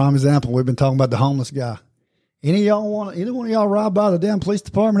 Prime example, we've been talking about the homeless guy. Either one of y'all ride by the damn police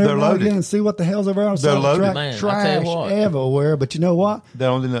department every They're now and loaded. again and see what the hell's over on the They're side of the loaded. track. Man, I tell Trash you what. everywhere. But you know what? They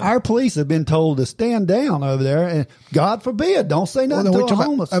don't do nothing. Our police have been told to stand down over there, and God forbid, don't say nothing then we're to a talking about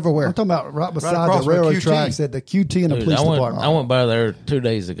homeless. everywhere. I'm talking about right beside across the from railroad QT. tracks at the QT and the Dude, police I department. went by there 2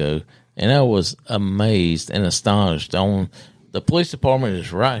 days ago, and I was amazed and astonished. On the police department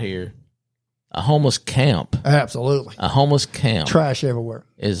is right here. A homeless camp. Absolutely. A homeless camp Trash everywhere.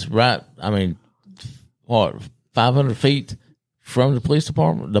 is right. I mean, what 500 feet from the police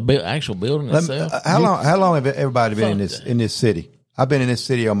department, the actual building itself. How long have everybody been Fuck in this city? I've been in this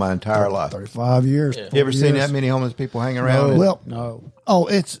city all my entire life. 35 years. You ever seen that many homeless people hanging around? well, No. oh,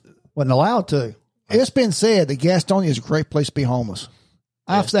 it's Wasn't allowed to. been said that Gastonia is a great place to be homeless.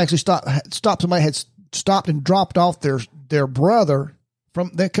 I've actually stopped. Somebody had stopped and dropped off their brother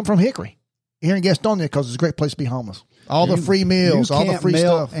that come from Hickory here in Gastonia because it's a great place to be homeless. All the free meals, You all the can't free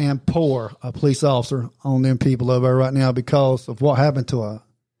melt stuff. and pour a police officer on them people over there right now because of what happened to a.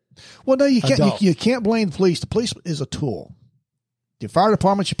 Well, no, you can't. Adult. You can't blame the police. The police is a tool. Your fire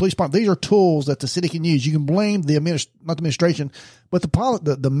department, your police department, these are tools that the city can use. You can blame the not the administration, but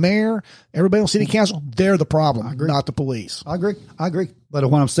the mayor, everybody on city council. They're the problem, not the police. I agree. But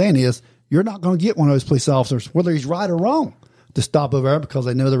what I'm saying is, you're not going to get one of those police officers, whether he's right or wrong, to stop over there because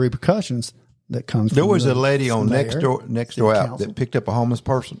they know the repercussions that comes. There from was the a lady on mayor, next city door out council. that picked up a homeless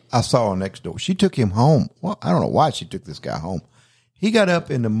person. I saw her next door. She took him home. Well, I don't know why she took this guy home. He got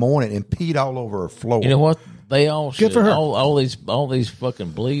up in the morning and peed all over her floor. You know what? They all should. for her. All these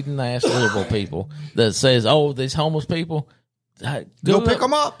fucking bleeding ass liberal people that says, "Oh, these homeless people, hey, Go pick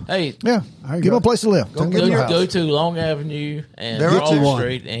them up. Hey, Yeah, give them a place to live. Go Don't get give them your a house. go to Long Avenue and There Broad is one.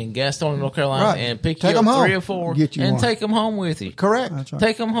 Street and Gastonia, North Carolina, Right. and pick Take you 'em up home. 3 or 4 Get you and one. take them home with you. Correct.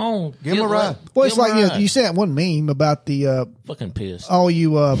 Take them home. Give 'em a ride. Well, it's Give 'em like a ride. you said that one meme about the Fucking pissed. all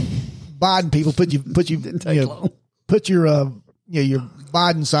you Biden people put your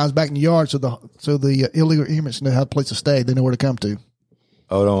Biden signs back in the yard so the illegal immigrants know how place to stay. They know where to come to.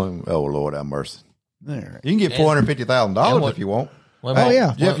 Oh, Lord, have mercy. There. You can get $450,000 what- if you want. When Oh,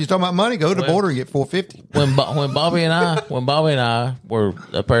 yeah. Jeff, you talking about money? Go to the border and get $450. When Bobby and I were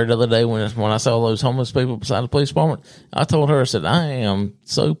up there the other day when I saw those homeless people beside the police department, I told her, I said, I am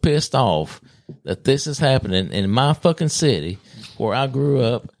so pissed off that this is happening in my fucking city where I grew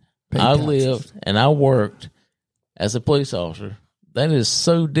up, I lived, and I worked as a police officer. That is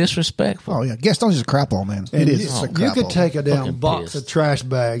so disrespectful. Oh yeah, Gaston's just a crap hole, man. It is. It's a You crap could hole. take a damn Fucking box pissed. of trash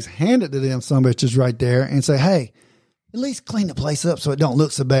bags, hand it to them, some bitches right there, and say, "Hey, at least clean the place up so it don't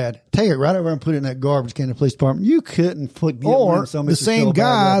look so bad. Take it right over and put it in that garbage can in the police department." You couldn't put Or the same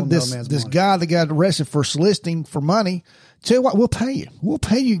guy, this guy that got arrested for soliciting for money. Tell you what, we'll pay you. We'll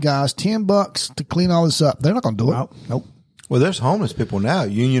pay you guys $10 to clean all this up. They're not going to do it. Nope. Well, there's homeless people now.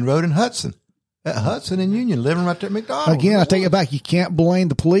 Union Road and Hudson. At Hudson and Union, living right there at McDonald's. Again, I take it back. You can't blame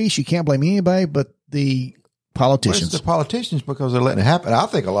the police. You can't blame anybody but the Well, it's politicians. the politicians because they're letting it happen. I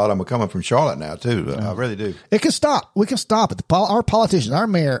think a lot of them are coming from Charlotte now, too. I really do. It can stop. We can stop it. Our politicians, our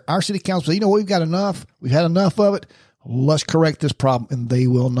mayor, our city council say, you know what, we've got enough. We've had enough of it. Let's correct this problem. And they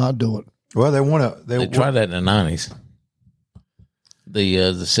will not do it. Well, they want to. They tried that in the 90s.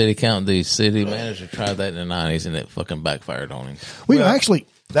 The city manager tried that in the 90s, and it fucking backfired on him.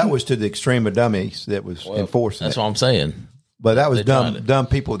 That was to the extreme of dummies that was enforcing That's it. what I'm saying. But that was They tried dumb it. dumb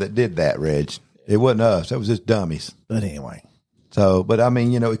people that did that, Reg. It wasn't us. That was just dummies. But anyway. So, but I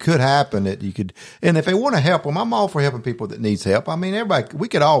mean, it could happen that you could, and if they want to help them, I'm all for helping people that needs help. I mean, everybody, we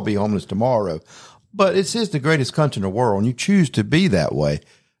could all be homeless tomorrow, but it's just the greatest country in the world, and you choose to be that way.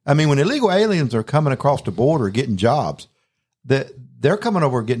 I mean, when illegal aliens are coming across the border getting jobs, they're coming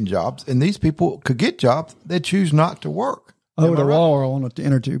over getting jobs, and these people could get jobs. They choose not to work. Over Am I the right? wall or on the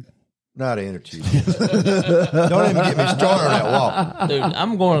inner tube. Not an interview. Don't even get me started on that walk. Dude,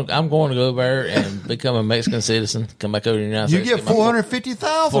 I'm going to go there and become a Mexican citizen. Come back over to the United States. You get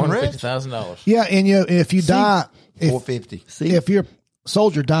 $450,000, $450,000. Yeah, and if you die, $450. if you're a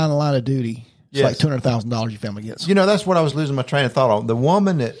soldier dying in the line of duty, it's Yes. like $200,000 your family gets. You know, that's what I was losing my train of thought on. The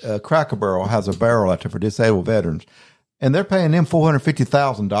woman at Cracker Barrel has a barrel out there for disabled veterans, and they're paying them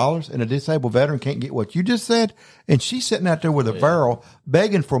 $450,000, and a disabled veteran can't get what you just said, and she's sitting out there with a barrel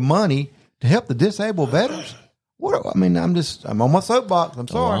begging for money to help the disabled veterans. What? I mean, I'm on my soapbox. I'm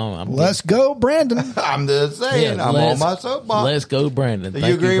sorry. Well, Let's go, Brandon. I'm just saying. I'm on my soapbox. Let's go, Brandon. Do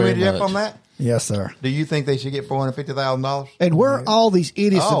you agree with Jeff on that? Yes, sir. Do you think they should get $450,000? And where are all these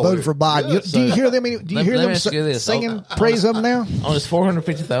idiots that voted for Biden? good, Do you hear them? Do you Let- hear let them me ask you this. singing praise of them now? On this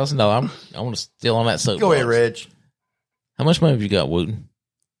 $450,000, I want to steal on that soapbox. Go ahead, Reg. How much money have you got, Wooten?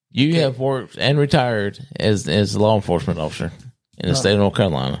 You have worked and retired as a law enforcement officer in the state of North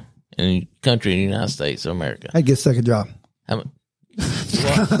Carolina, in the country, in the United States of America. I get a second job. How much?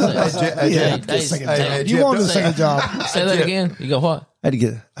 You wanted a second job. Say that again. You go what? I had to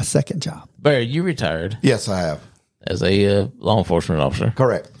get a second job. Barry, you retired Yes, I have. as a law enforcement officer.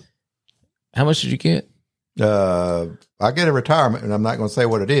 Correct. How much did you get? I get a retirement, and I'm not going to say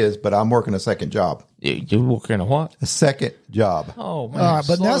what it is, but I'm working a second job. You working a what? A second job. Oh man! All right,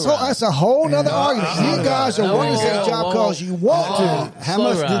 but that's a whole nother argument. You guys are working a second job because you want to.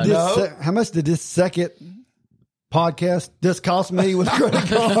 How much did this second podcast just cost me with a credit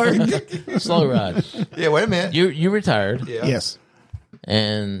card? Slow ride. Yeah, wait a minute. You retired, Yes.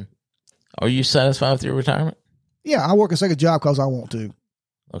 and are you satisfied with your retirement? Yeah, I work a second job because I want to.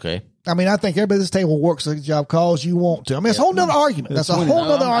 Okay. I mean, I think everybody at this table works a second job because you want to. I mean, it's a whole nother argument. That's a whole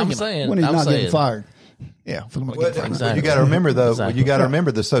nother I'm argument. saying When he's I'm not saying, getting fired. Yeah. For them to Well, get fired. Exactly. You got to remember, though, Exactly. you got to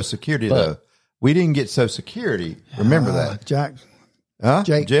remember the Social Security, though. We didn't get Social Security. Remember that. Jack, Huh?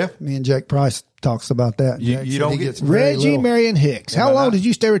 Jake, Jeff? me and Jake Price talks about that. You- Jack you said don't he get- gets very Reggie, little. Marion Hicks. How long did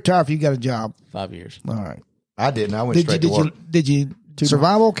you stay retired if you got a job? 5 years. All right. I didn't. I went straight to work. Did you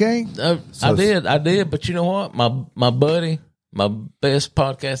survive okay? I did, but you know what? My buddy, my best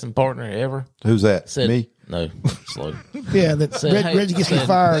podcasting partner ever, Who's that? said Me? No, slow. Yeah, that Said, hey, Reggie gets me said-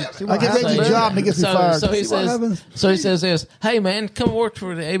 fired. I get Reggie a job and he gets me fired. So he See what says, happens? this. Hey man, come work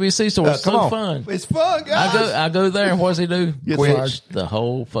for the ABC store. It's Come so on. fun. It's fun, guys. I go there, and what does he do? Quit. Quit the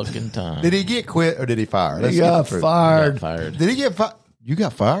whole fucking time. Did he get quit or did he fire? Let's He get got the truth. fired. Got fired. Did he get fired? You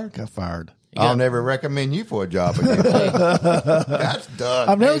got fired? Got fired. I'll never recommend you for a job again. That's done.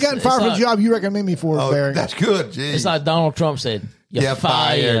 I've never gotten fired for a like- job you recommend me for, Oh, Barry. that's good. Jeez. It's like Donald Trump said, "You're You're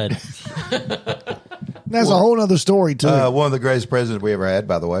fired." That's a whole other story, too. One of the greatest presidents we ever had,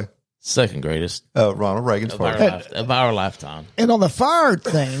 by the way. Second greatest Ronald Reagan's first. of our lifetime. And on the fired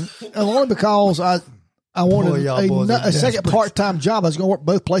thing, only because I wanted y'all boys are a second desperate. part-time job. I was going to work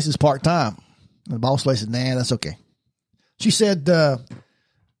both places part-time. And the boss lady said, nah, that's okay. She said,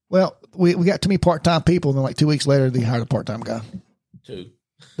 well, we got too many part-time people. And then like 2 weeks later, they hired a part-time guy. 2.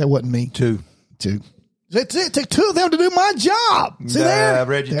 That wasn't me. Two. It took two of them to do my job. See there?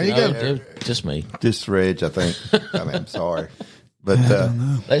 Reggie, There you No, go. just me. Just Reg, I think. I mean, I'm sorry. But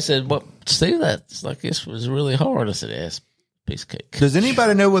They said, "Well, see, that's like this was really hard." I said, "Yes, piece of cake." does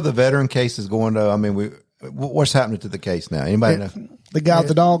anybody know where the veteran case is going to? I mean, what's happening to the case now? Anybody know? The guy with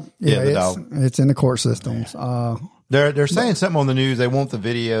the dog. Yeah, the it's, dog. It's in the court systems. They're saying something on the news. They want the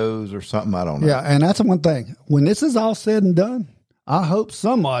videos or something. I don't know. Yeah, and that's the one thing. When this is all said and done, I hope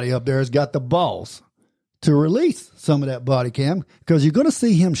somebody up there has got the balls to release some of that body cam, because you're going to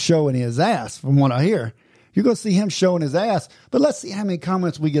see him showing his ass from what I hear. You're going to see him showing his ass, but let's see how many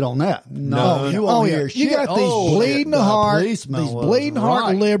comments we get on that. No, you won't hear shit. You got these Oh, bleeding the heart, policeman these was bleeding heart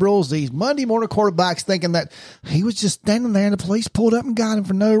right. liberals, these Monday morning quarterbacks thinking that he was just standing there and the police pulled up and got him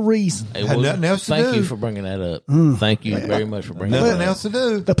for no reason. Hey, Had Will, nothing else to thank do. you for bringing that up. Thank you very much for bringing that Nothing up. else to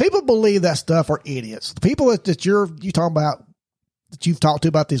do. The people believe that stuff are idiots. The people that you talk about, that you've talked to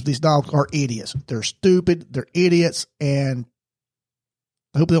about these dogs are idiots. They're stupid. They're idiots. And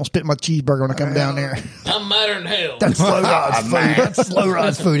I hope they don't spit in my cheeseburger when I come down there. I'm madder than hell. That's Slow Rod's food. That's Slow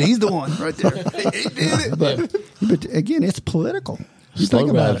Rod's food. He's the one right there. He did it. But again, it's political. You Slow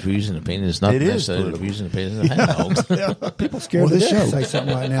think about ride it. views and opinions, not It is necessarily the political. views and opinions of hound dogs. People scared Well, of this this show. show. Say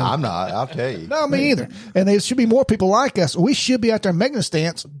something right now. I'm not. I'll tell you. No, me either. And there should be more people like us. We should be out there making a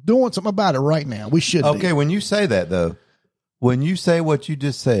stance, doing something about it right now. We should Okay, be. when you say that though, when you say what you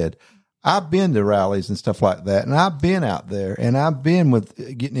just said, I've been to rallies and stuff like that, and I've been out there, and I've been with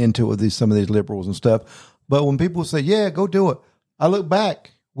getting into it with some of these liberals and stuff. But when people say, "Yeah, go do it," I look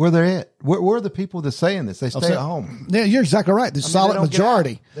back where they're at. Where are the people that's saying this? They stay at home. Yeah, you're exactly right. The I mean, solid they don't get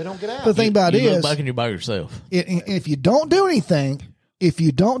majority. out. They don't get out. The thing about it You look is, back and you're by yourself. if you don't do anything, if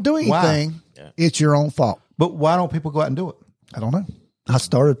you don't do anything, it's your own fault. But why don't people go out and do it? I don't know. I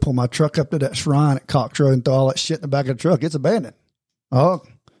started to pull my truck up to that shrine at Cox Road and throw all that shit in the back of the truck. It's abandoned. Oh,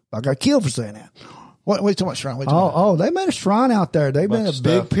 I got killed for saying that. Wait till much shrine. They made a shrine out there. They made a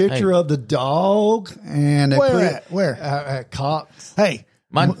big picture of the dog, and they Where at Cox. Hey,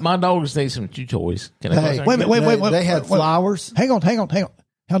 my dogs need some chew toys. Can I wait. They had flowers. Hang on, dog. You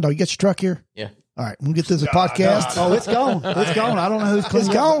got your truck here? Yeah. All right, we'll get this a podcast. Oh, it's gone. It's gone. I don't know who's cleaned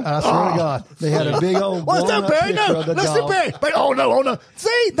It's gone. I swear to God, they had a big old. What's up, Barry? No, listen, Barry. Oh no.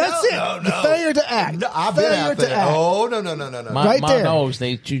 See, that's it. No. The failure to act. No, I've been out there. Oh, no. My there. dogs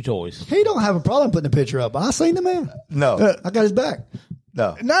need chew toys. He don't have a problem putting the picture up. I seen the man. No. I got his back.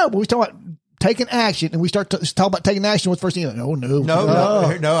 No, but we talk about taking action, and we start to talk about taking action. What's the first thing?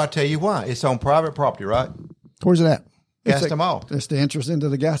 No. I tell you why. It's on private property, right? Where's it at? Gaston Mall. It's the entrance into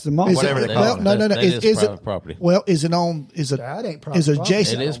the Gaston Mall. Whatever they call it. No. That is private property. Well, is it on? That ain't private Is it property.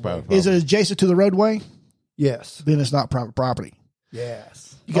 adjacent? It is private property. Is it adjacent to the roadway? Yes. Then it's not private property.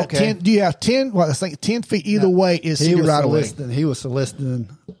 Yes. You got 10. Do you have 10? Well, I think 10 feet either way is city right away. He was soliciting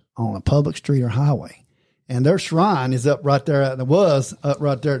on a public street or highway, and their shrine is up right there. Up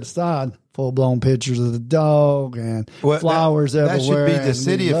right there at the side. Full blown pictures of the dog and flowers everywhere. That should be the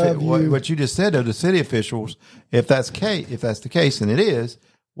city. What you just said, though, the city officials. If that's the case, and it is,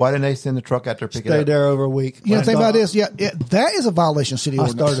 why didn't they send the truck out there to pick it up? Stay there over a week. You know, think about this. Yeah, that is a violation of city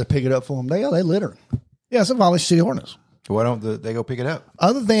ordinance. I started to pick it up for them. They litter. Yeah, it's a violation of city ordinance. Why don't they go pick it up?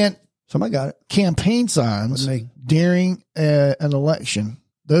 Other than somebody got it, campaign signs during an election,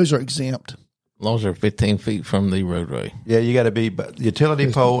 those are exempt. As long as they're 15 feet from the roadway. Yeah, you got to be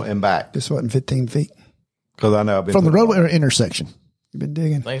utility pole and back. This wasn't 15 feet. Because I know I've been from the roadway or intersection. You've been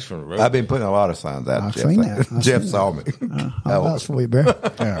digging. Thanks for the road. I've been putting a lot of signs out. I've seen that. Jeff saw me. I'll vouch for you, Barry.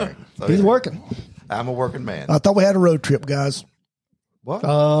 All right. So, he's working. I'm a working man. I thought we had a road trip, guys. What?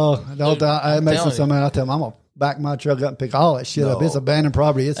 Oh, I mentioned something. I tell him I'm gonna back my truck up and pick all that shit up. It's abandoned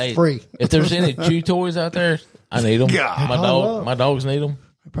property. It's free. If there's any chew toys out there, I need them. My dogs need them.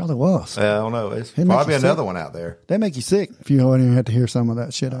 It probably was. I don't know. It's probably another one out there. They make you sick if you don't even have to hear some of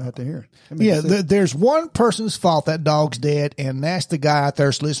that shit I have to hear. There's one person's fault that dog's dead, and that's the guy out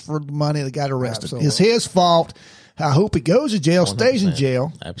there soliciting for the money that got arrested. Absolutely. It's his fault. I hope he goes to jail, 100%. Stays in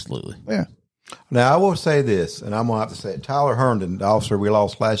jail. Absolutely. Yeah. Now, I will say this, and I'm going to have to say it. Tyler Herndon, the officer we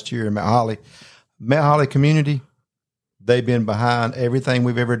lost last year in Mount Holly community, they've been behind everything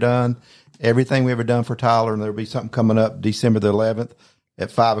we've ever done for Tyler, and there'll be something coming up December the 11th. At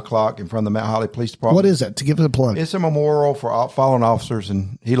 5:00 in front of the Mount Holly Police Department. What is that? To give it a plug. It's a memorial for fallen officers,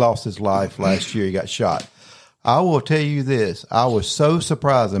 and he lost his life last year. He got shot. I will tell you this. I was so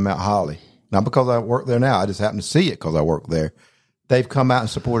surprised in Mount Holly. Not because I work there now. I just happened to see it because I work there. They've come out and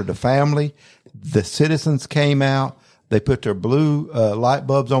supported the family. The citizens came out. They put their blue light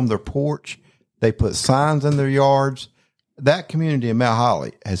bulbs on their porch. They put signs in their yards. That community in Mount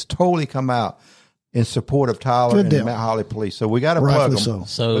Holly has totally come out in support of Tyler and the Mount Holly Police. So we got to plug them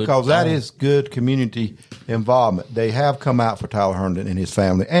because that is good community involvement. They have come out for Tyler Herndon and his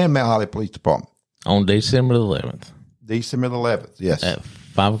family and Mount Holly Police Department. On December the 11th. December the 11th, yes. At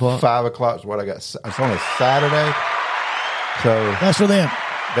 5:00? 5:00 is what I got. It's on a Saturday. So that's for them.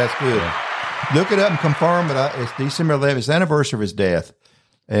 That's good. Yeah. Look it up and confirm that it's December 11th. It's the anniversary of his death.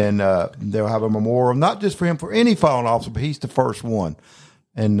 And they'll have a memorial, not just for him, for any fallen officer, but he's the first one.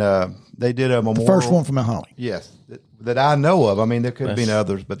 And they did a memorial. The first one from Mount Holly. Yes, that I know of. I mean, there could have been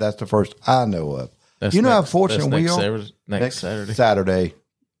others, but that's the first I know of. You know how fortunate we are? Next Saturday. Saturday,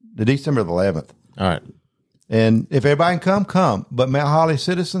 the December the 11th. All right. And if everybody can come. But Mount Holly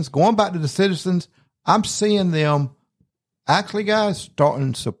citizens, going back to the citizens, I'm seeing them, actually, guys,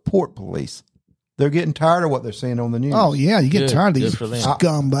 starting to support police. They're getting tired of what they're seeing on the news. Oh, yeah, you get tired of these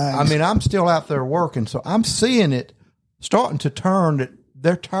scumbags. I mean, I'm still out there working, so I'm seeing it starting to turn that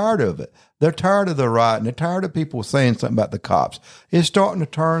they're tired of it. They're tired of the rioting. They're tired of people saying something about the cops. It's starting to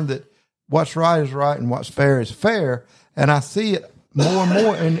turn that what's right is right and what's fair is fair. And I see it more and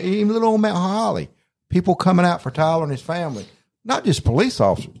more. And even little old Mount Holly, people coming out for Tyler and his family. Not just police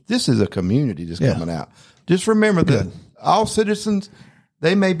officers. This is a community that's coming out. Just remember that all citizens,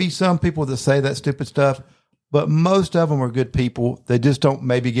 they may be some people that say that stupid stuff, but most of them are good people. They just don't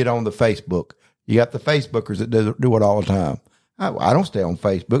maybe get on the Facebook. You got the Facebookers that do it all the time. I don't stay on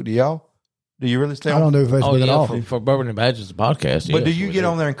Facebook. Do y'all? Do you really stay on? I don't do Facebook at all. For Bourbon and Badges, the podcast. But do you get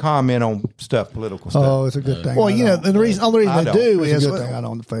on there and comment on stuff, political stuff? Oh, it's a good thing. Well, the only reason they do is a good thing I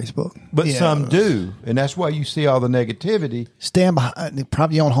don't on the Facebook. But some do, and that's why you see all the negativity. Stand behind,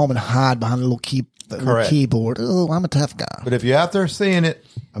 probably own home and hide behind a little the keyboard. Oh, I'm a tough guy. But if you're out there seeing it,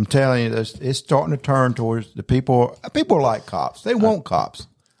 I'm telling you, it's starting to turn towards the people. People are like cops. They want cops.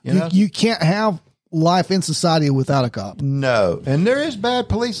 You know? You can't have life in society without a cop. No. And there is bad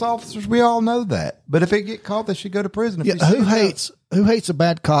police officers. We all know that. But if they get caught, they should go to prison. Yeah, who hates a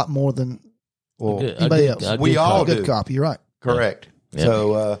bad cop more than anybody else? We all do. A do. good cop. You're right. Correct. Yeah.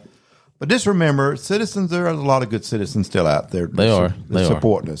 So, but just remember, citizens, there are a lot of good citizens still out there. They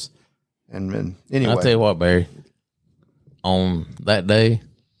supporting us. And anyway. I'll tell you what, Barry. On that day,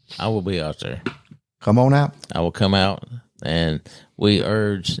 I will be out there. Come on out. I will come out, and we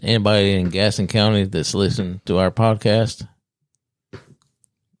urge anybody in Gaston County that's listening to our podcast.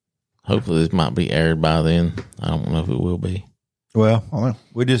 Hopefully, this might be aired by then. I don't know if it will be. Well,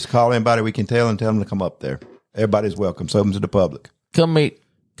 we just call anybody we can tell and tell them to come up there. Everybody's welcome. So open to the public. Come meet.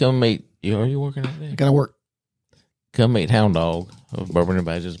 You are you working that day? Got to work. Come meet Hound Dog of Bourbon and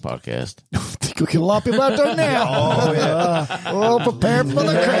Badges podcast. We can lock him out there now. Prepare for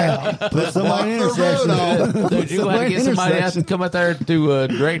the crowd. Put somebody in intersection. Dude, you're going to get somebody else to come out there to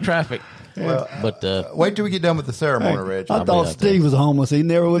direct traffic. Well, but wait till we get done with the ceremony, Reg. I thought Steve was homeless. He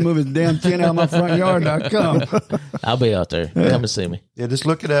never would move his damn chin out of my front yard. Now come. I'll be out there. Come and see me. Yeah, just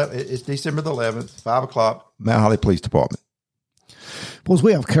look it up. It's December the 11th, 5 o'clock, Mount Holly Police Department. Boys,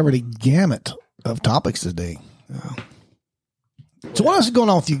 we have covered a gamut of topics today. So what else is going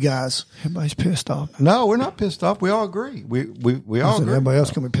on with you guys? Everybody's pissed off. No, we're not pissed off. We all agree. We all agree. Everybody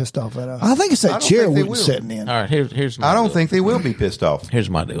else can be pissed off at us. I think it's that chair we're sitting in. All right, here's my I don't deal. think they will be pissed off. Here's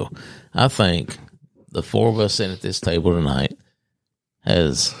my deal. I think the four of us sitting at this table tonight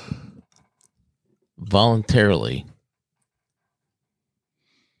has voluntarily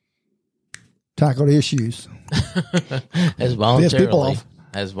Tackle the issues. has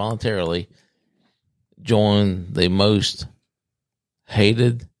voluntarily joined the most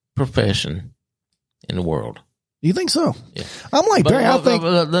hated profession in the world. You think so? Yeah. I'm like Barry. I think.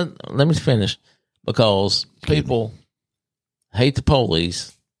 Let me finish, because people hate the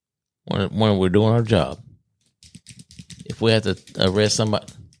police when we're doing our job. If we have to arrest somebody,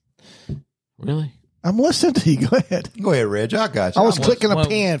 really? I'm listening to you. Go ahead. Go ahead, Reg. I got you. I was clicking a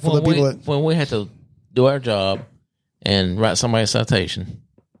pen for the people when we have to do our job and write somebody a citation,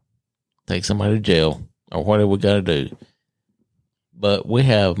 take somebody to jail, or whatever we got to do. But we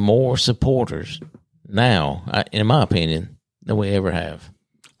have more supporters now, in my opinion, than we ever have.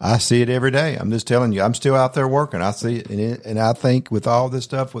 I see it every day. I'm just telling you, I'm still out there working. I see it, and I think with all this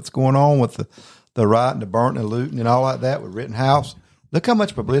stuff, what's going on with the riot and the burnt and the looting and all like that with Rittenhouse, look how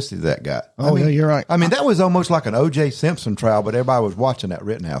much publicity that got. Oh, yeah, you're right. I mean, that was almost like an O.J. Simpson trial, but everybody was watching that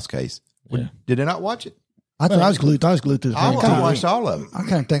Rittenhouse case. Yeah. Did they not watch it? I was glued to the I screen. watched all of it. I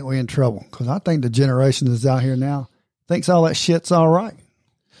kind of think we're in trouble because I think the generation that's out here now thinks all that shit's all right.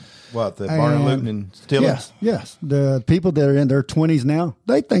 What, the burning, looting, and stealing? Yes. The people that are in their 20s now,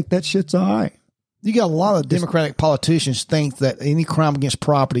 they think that shit's all right. You got a lot of Democratic politicians think that any crime against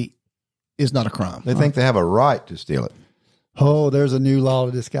property is not a crime. They think they have a right to steal it. Oh, there's a new law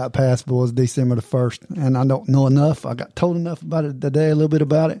that just got passed, boys, December the 1st. And I don't know enough. I got told enough about it today, a little bit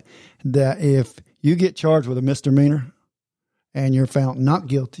about it, that if you get charged with a misdemeanor and you're found not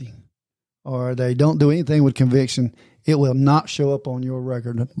guilty, or they don't do anything with conviction, it will not show up on your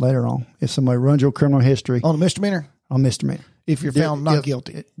record later on. If somebody runs your criminal history. On a misdemeanor? On misdemeanor. If you're found not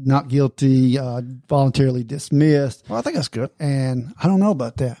guilty. Not guilty, voluntarily dismissed. Well, I think that's good. And I don't know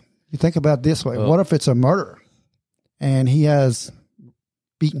about that. You think about it this way. What if it's a murderer and he has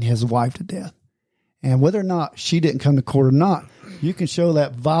beaten his wife to death? And whether or not she didn't come to court or not, you can show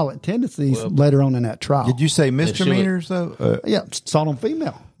that violent tendencies later on in that trial. Did you say misdemeanors, though? Yeah, assault on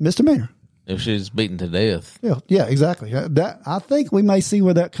female. Misdemeanor. If she's beaten to death. Yeah, exactly. That I think we may see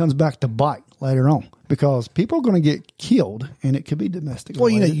where that comes back to bite later on, because people are going to get killed, and it could be domestic. Well,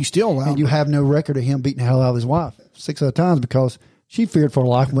 you still allow. And you have no record of him beating the hell out of his wife 6 other times because she feared for her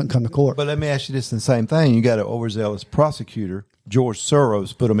life and wouldn't come to court. But let me ask you this: the same thing. You got an overzealous prosecutor, George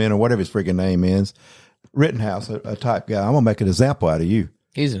Soros, put him in, or whatever his freaking name is, Rittenhouse, a type guy. I'm gonna make an example out of you.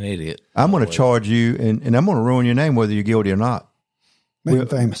 He's an idiot. I'm going to charge you, and I'm going to ruin your name whether you're guilty or not. Make him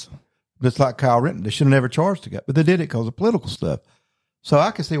famous. Just like Kyle Rittenhouse. They should have never charged the guy, but they did it because of political stuff. So I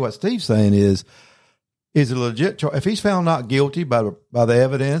can see what Steve's saying is it a legit charge? If he's found not guilty by the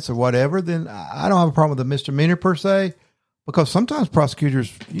evidence or whatever, then I don't have a problem with the misdemeanor per se, because sometimes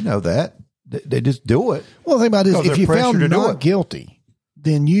prosecutors, you know that, they just do it. Well, the thing about it is, if you found to do not it. guilty,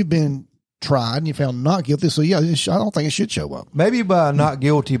 then you've been tried and you found not guilty. So, yeah, I don't think it should show up. Maybe by not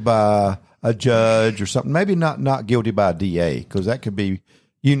guilty by a judge or something. Maybe not guilty by a DA, because that could be,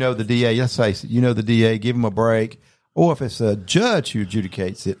 the DA, let's say, the DA, give him a break. Or if it's a judge who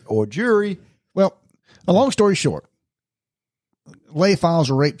adjudicates it, or jury. Well, A long story short, Leigh files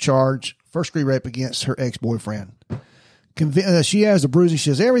a rape charge, first-degree rape against her ex-boyfriend. She has the bruising. She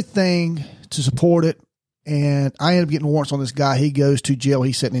has everything to support it. And I end up getting warrants on this guy. He goes to jail.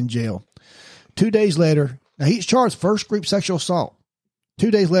 He's sitting in jail. 2 days later, now he's charged first-degree sexual assault. 2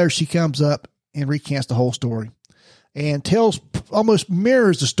 days later, she comes up and recants the whole story and almost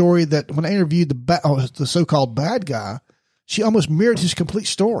mirrors the story that when I interviewed the so-called bad guy, she almost mirrored his complete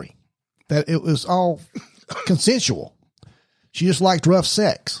story, that it was all consensual. She just liked rough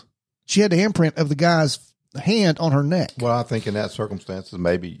sex. She had the imprint of the guy's hand on her neck. Well, I think in that circumstances,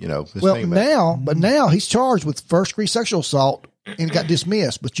 maybe, now he's charged with first-degree sexual assault and got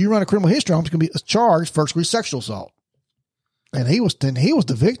dismissed. But you run a criminal history on him, it's going to be charged first-degree sexual assault. And he was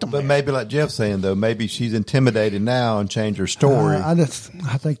the victim. But maybe like Jeff's saying, though, maybe she's intimidated now and changed her story. I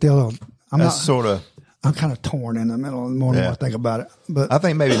think they'll. I'm kind of torn in the middle of the morning when I think about it. But I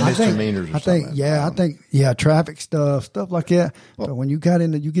think maybe misdemeanors or something. Traffic stuff like that. Well, but when you get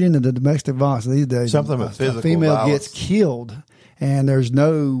into the domestic violence these days, something with physical a female violence gets killed, and there's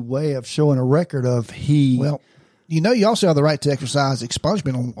no way of showing a record of he. Well, you also have the right to exercise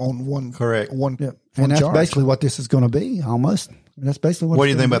expungement on one. Correct. One and that's charge. basically what this is going to be. Almost. That's basically what. What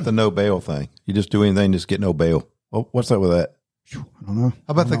do you think about the no bail thing? You just do anything, just get no bail. Well, what's up with that? I don't know.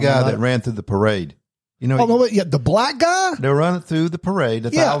 How about the guy that ran through the parade? You know, the black guy? They're running through the parade,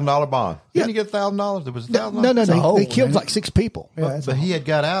 $1,000 bond. Didn't he get $1,000? It was $1,000. No. They killed like 6 people. But he had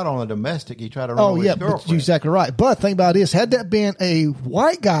got out on a domestic. He tried to run away with his girlfriend. You're exactly right. But the thing about it is, had that been a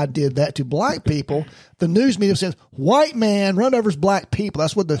white guy did that to black people, the news media says, white man run over black people.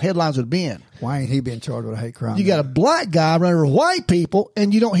 That's what the headlines would have been. Why ain't he being charged with a hate crime? You got a black guy running over white people,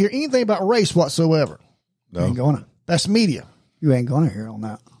 and you don't hear anything about race whatsoever. No. You ain't gonna. That's media. You ain't gonna hear on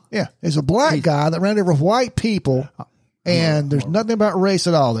that. Yeah, there's a black guy that ran over white people, and there's nothing about race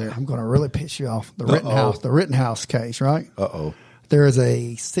at all there. I'm going to really piss you off. The Rittenhouse case, right? Uh-oh. There is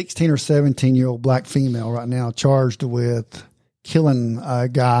a 16 or 17-year-old black female right now charged with killing a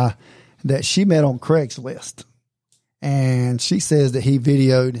guy that she met on Craigslist. And she says that he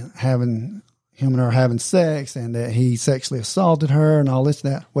videoed him and her having sex and that he sexually assaulted her and all this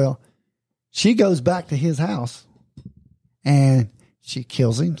and that. Well, she goes back to his house and she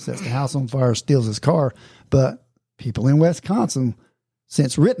kills him, sets the house on fire, steals his car. But people in Wisconsin,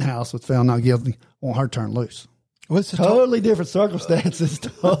 since Rittenhouse was found not guilty, want her turned loose. Totally different circumstances.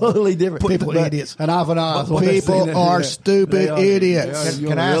 Totally different. People are idiots. An eye for an eye. People are stupid idiots.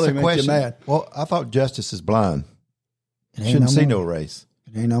 Can I ask a question? Well, I thought justice is blind. Shouldn't see no race.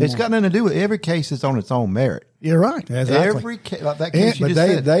 It's got nothing to do with every case is on its own merit. You're right. Exactly. Every case, like that case you just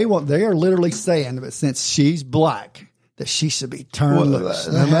said. They are literally saying that since she's black, that she should be turned loose.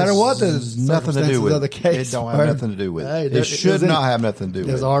 No matter what, there's nothing to do with the case. It don't have nothing to do with it. It should not have nothing to do with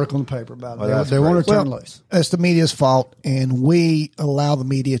it. There's an article in the paper about it. They want her turned loose. That's the media's fault, and we allow the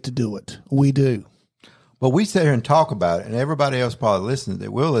media to do it. We do. But we sit here and talk about it, and everybody else probably listening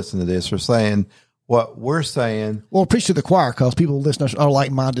that will listen to this are saying what we're saying. Well, preach to the choir because people listening are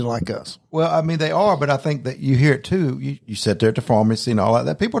like-minded like us. Well, I mean, they are, but I think that you hear it too. You sit there at the pharmacy and all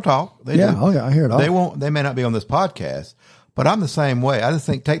that. People talk. They do. Oh yeah, I hear it all. They may not be on this podcast, but I'm the same way. I just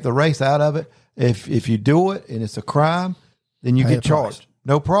think take the race out of it. If you do it and it's a crime, then you get charged.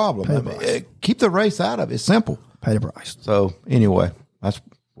 No problem. Keep the race out of it. It's simple. Pay the price. So anyway, that's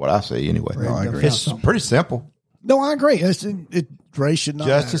what I say anyway. No, I agree. It's pretty simple. No, I agree. Race should not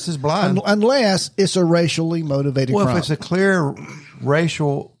Justice matter. is blind. Unless it's a racially motivated crime. Well, if it's a clear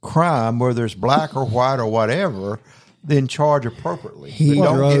racial crime where there's black or white or whatever, then charge appropriately. He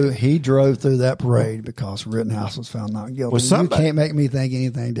drove through that parade because Rittenhouse was found not guilty. You can't make me think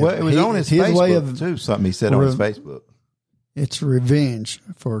anything different. Well, it was on his Facebook way of, too, something he said on his Facebook. It's revenge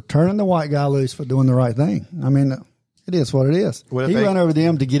for turning the white guy loose for doing the right thing. I mean, it is what it is. Well, he ran over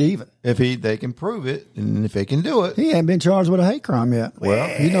them to get even. If they can prove it, and if they can do it. He ain't been charged with a hate crime yet. Well,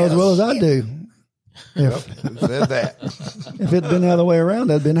 he knows as well as I do. Who said that? If it'd been the other way around,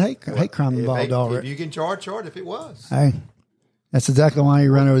 there'd been hate crime involved already. If you can charge if it was. Hey, that's exactly why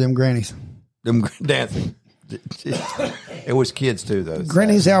you run over them grannies. Them dancing. It was kids too, though.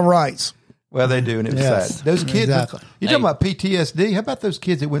 Grannies have rights. Well, they do, and it was sad. Those kids. Exactly. You're talking about PTSD. How about those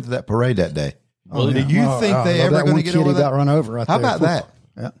kids that went to that parade that day? Do you think they ever going to get over that? Got run over right How about that?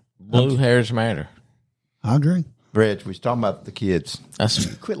 Yeah. Blue hairs matter. I agree. Reg, we was talking about the kids.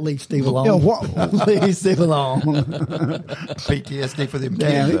 Quit leave Steve alone. Leave Steve alone. PTSD for them kids.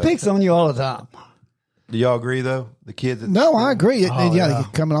 Damn, he picks on you all the time. Do y'all agree, though? The kids? No, I agree. They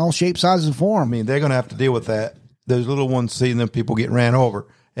come in all shapes, sizes, and forms. I mean, they're going to have to deal with that. Those little ones seeing them people get ran over.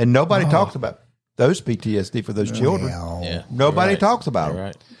 And nobody talks about those PTSD for those children. Yeah, nobody talks about them.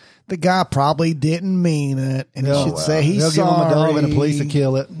 Right. the guy probably didn't mean it, and he should say he's They'll sorry. give him a dog and the police will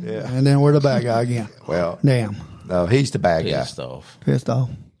kill it. Yeah. And then we're the bad guy again. Well, Damn. no, he's the bad guy. Pissed off. Pissed off.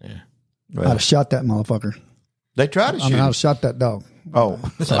 Yeah. Well, I'd have shot that motherfucker. they tried to shoot I'd him. have shot that dog. Oh,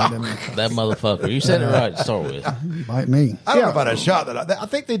 That motherfucker. You said it right to start with. Bite me. I don't know about a shot. I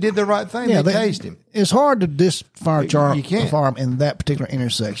think they did the right thing. They tased him. It's hard to disfire You can't. a firearm in that particular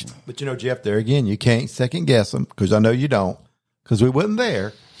intersection. But, Jeff, there again, you can't second guess them because I know you don't because we wasn't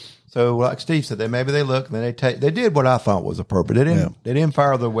there. So, like Steve said, maybe they looked and then they did what I thought was appropriate. They didn't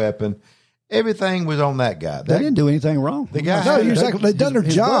fire the weapon. Everything was on that guy. They didn't do anything wrong. The guy No, had you're it. exactly, they've done their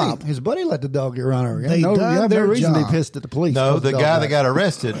job. His buddy let the dog get run over. They done you have their no reason to job. be pissed at the police. No, Put the dog guy back. that got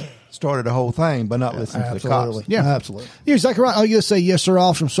arrested started the whole thing by not listening to the cops. Absolutely. Yeah. Absolutely. You're exactly right. All you just say, yes, sir,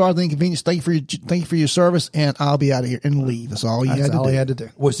 officer. I'm sorry for the inconvenience. Thank you for your service, and I'll be out of here and leave. That's all you That's had to all do. he had to do.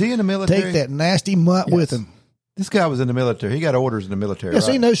 Was he in the military? Take that nasty mutt with him. This guy was in the military. He got orders in the military. Yes,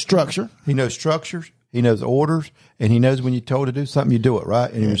 right? he knows structure. He knows structures. He knows orders, and he knows when you're told to do something, you do it, right?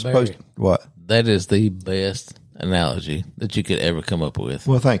 And you're supposed to what? That is the best analogy that you could ever come up with.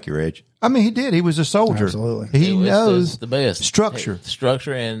 Well, thank you, Reg. I mean, he did. He was a soldier. Absolutely. He knows the best structure.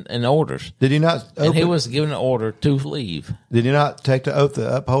 structure and orders. Did he not? And he was given an order to leave. Did he not take the oath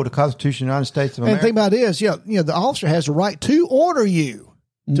to uphold the Constitution of the United States of And the America? thing about it is, the officer has the right to order you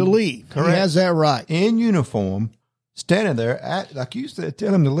to leave. Correct. He has that right. In uniform, standing there, like you said,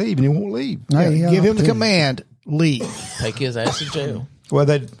 tell him to leave, and he won't leave. Give him the command, leave. Take his ass to jail. Well,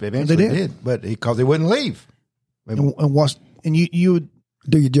 they eventually They did. did, but because he wouldn't leave. And you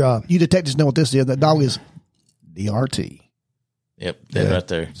Do your job. you detectives know what this is. That dog is DRT. Yep, that right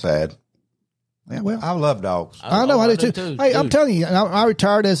there. Sad. Yeah, well, I love dogs. I know I do too. Hey, I'm telling you, I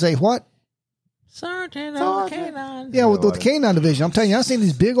retired as a what? Sergeant of the canine. Yeah, with the canine division. I'm telling you, I've seen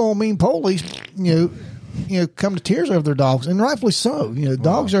these big old mean police, come to tears over their dogs, and rightfully so.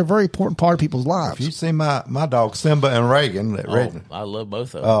 Dogs are a very important part of people's lives. If you see my dog Simba and Reagan, I love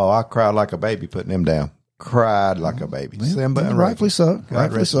both of them. oh, I cried like a baby putting them down. Cried like a baby. Simba and rightfully Reagan. so. God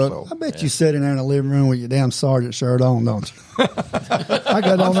Rightfully rest so. his soul. I bet you sitting there in the living room with your damn sergeant shirt on, don't you? I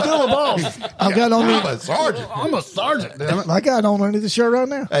got on. Still a boss. I got on. I'm a sergeant. I'm a sergeant. Damn it! I got on under the shirt right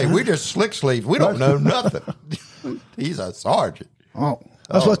now. Hey, we just slick sleeve. We don't know nothing. He's a sergeant. Oh,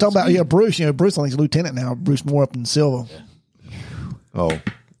 that's what I was talking about. Yeah, Bruce. Bruce, I think he's a lieutenant now. Bruce Moore up in Silva. Oh,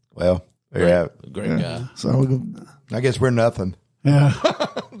 well, there you have it. Great guy. So I guess we're nothing. Yeah.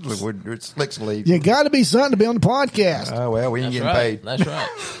 We're slick sleeve. you got to be something to be on the podcast. Oh, well, we ain't That's getting right. paid. That's right.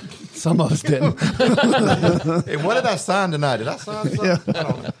 Some of us didn't. Hey, what did I sign tonight? Did I sign something? I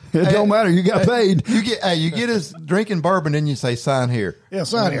don't know. It don't matter. You got paid. You get us drinking bourbon, and you say sign here. Yeah,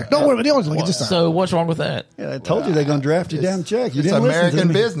 sign here. Don't worry about it. Look at this sign. So what's wrong with that? Yeah, I told you they're going to draft your damn check. You It's didn't listen to American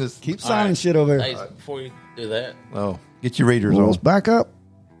me. business. Keep signing shit over Hey, here. before you do that, Oh, get your readers Well, on. let's back up.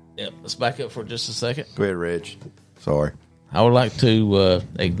 yep, let's back up for just a second. Go ahead, Reg. Sorry. I would like to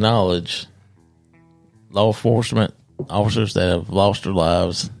acknowledge law enforcement officers that have lost their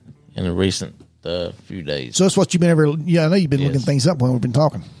lives in the recent few days. So that's what you've been I know you've been Yes. looking things up when we've been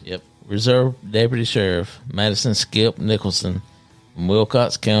talking. Yep. Reserve Deputy Sheriff Madison Skip Nicholson from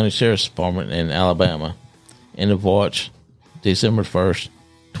Wilcox County Sheriff's Department in Alabama. End of watch, December 1st,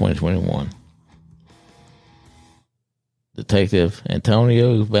 2021. Detective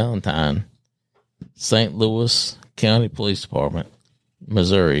Antonio Valentine, St. Louis County Police Department,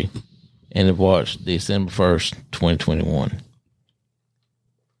 Missouri. End of watch, December 1st, 2021.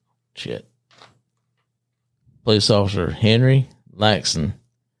 Shit. Police Officer Henry Laxon,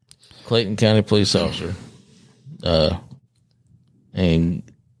 Clayton County Police Officer. And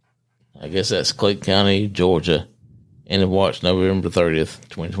I guess that's Clayton County, Georgia. End of watch, November 30th,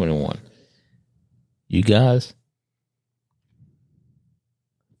 2021. You guys,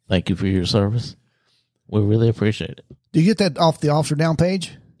 thank you for your service. We really appreciate it. Do you get that off the officer down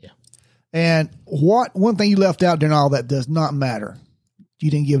page? Yeah. And one thing you left out during all that does not matter. You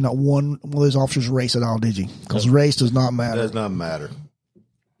didn't give not one of those officers race at all, did you? Because race does not matter. Does not matter.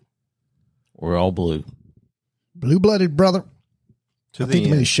 We're all blue. Blue-blooded, brother. To I think the you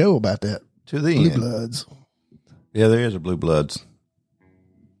made a end. show about that. To the Blue end. bloods. Yeah, there is a Blue Bloods.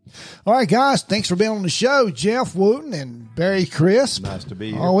 All right, guys. Thanks for being on the show. Jeff Wooten and Barry Crisp. Nice to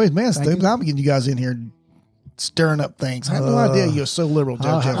be here. Always, man. I'm getting you guys in here stirring up things. I had no idea you were so liberal,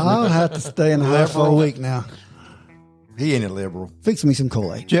 Jeff. I'll have to stay in the house for a week now. He ain't a liberal. Fix me some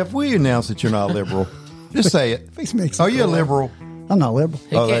Kool-Aid. Jeff, will you announce that you're not liberal? Just say it. Fix me some Are you a Kool-Aid. liberal? I'm not liberal.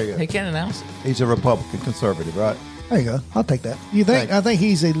 He, Oh, there can't, you go. he can't announce it. He's a Republican conservative, right? There you go. I'll take that. You think? Thank you. I think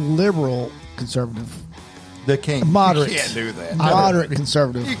he's a liberal conservative. The king. Moderate. You can't do that. Moderate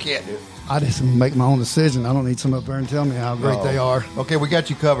conservative. You can't do it. I just make my own decision. I don't need someone up there and tell me how great they are. Okay, we got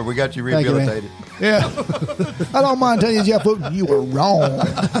you covered. We got you rehabilitated. Yeah. I don't mind telling you, Jeff Wooten, you were wrong.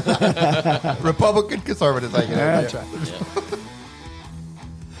 Republican conservative thinking. That's right.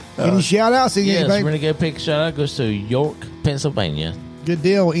 Any shout outs? Yes, Renegade Pick shout out goes to York, Pennsylvania. Good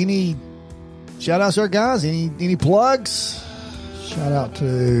deal. Any shout outs there, guys? Any plugs? Shout out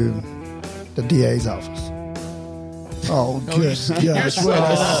to the DA's office. Oh, good gosh. You are so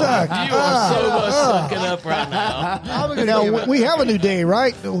much sucking up right now. Now, we have a new DA,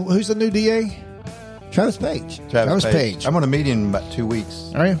 right? Who's the new DA? Travis Page. Travis Page. I'm going to meet him in about 2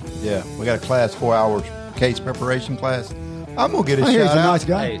 weeks. Are you? Yeah, we got a class, 4 hours case preparation class. I'm going to get a He's shout a out. nice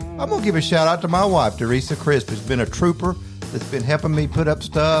guy. I'm going to give a shout out to my wife, Teresa Crisp, who's been a trooper that's been helping me put up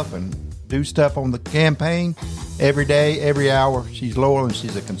stuff and do stuff on the campaign every day, every hour. She's loyal and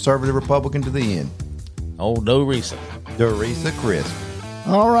she's a conservative Republican to the end. Old Dorisa. Teresa Crisp.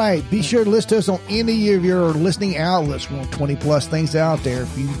 All right. Be sure to listen to us on any of your listening outlets. We're on 20 plus things out there.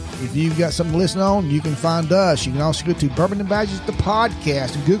 If you've got something to listen on, you can find us. You can also go to Bourbon and Badges, the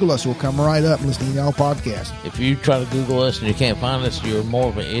podcast, and Google us. We'll come right up listening to all podcasts. If you try to Google us and you can't find us, you're more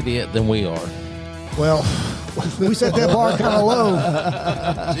of an idiot than we are. Well, we set that bar kind of low.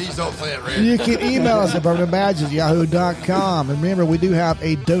 Jeez, don't say it, Red. You can email us at bourbonandbadges@yahoo.com. And remember, we do have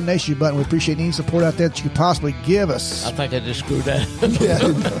a donation button. We appreciate any support out there that you could possibly give us. I think I just screwed that. Yeah.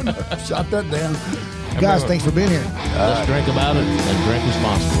 Shot that down. Guys, thanks for being here. Let's drink about it and drink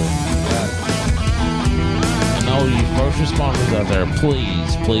responsibly. And all you first responders out there,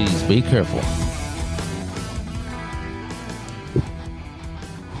 please be careful.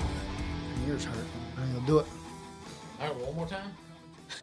 Ears hurt. I ain't gonna do it. All right, one more time.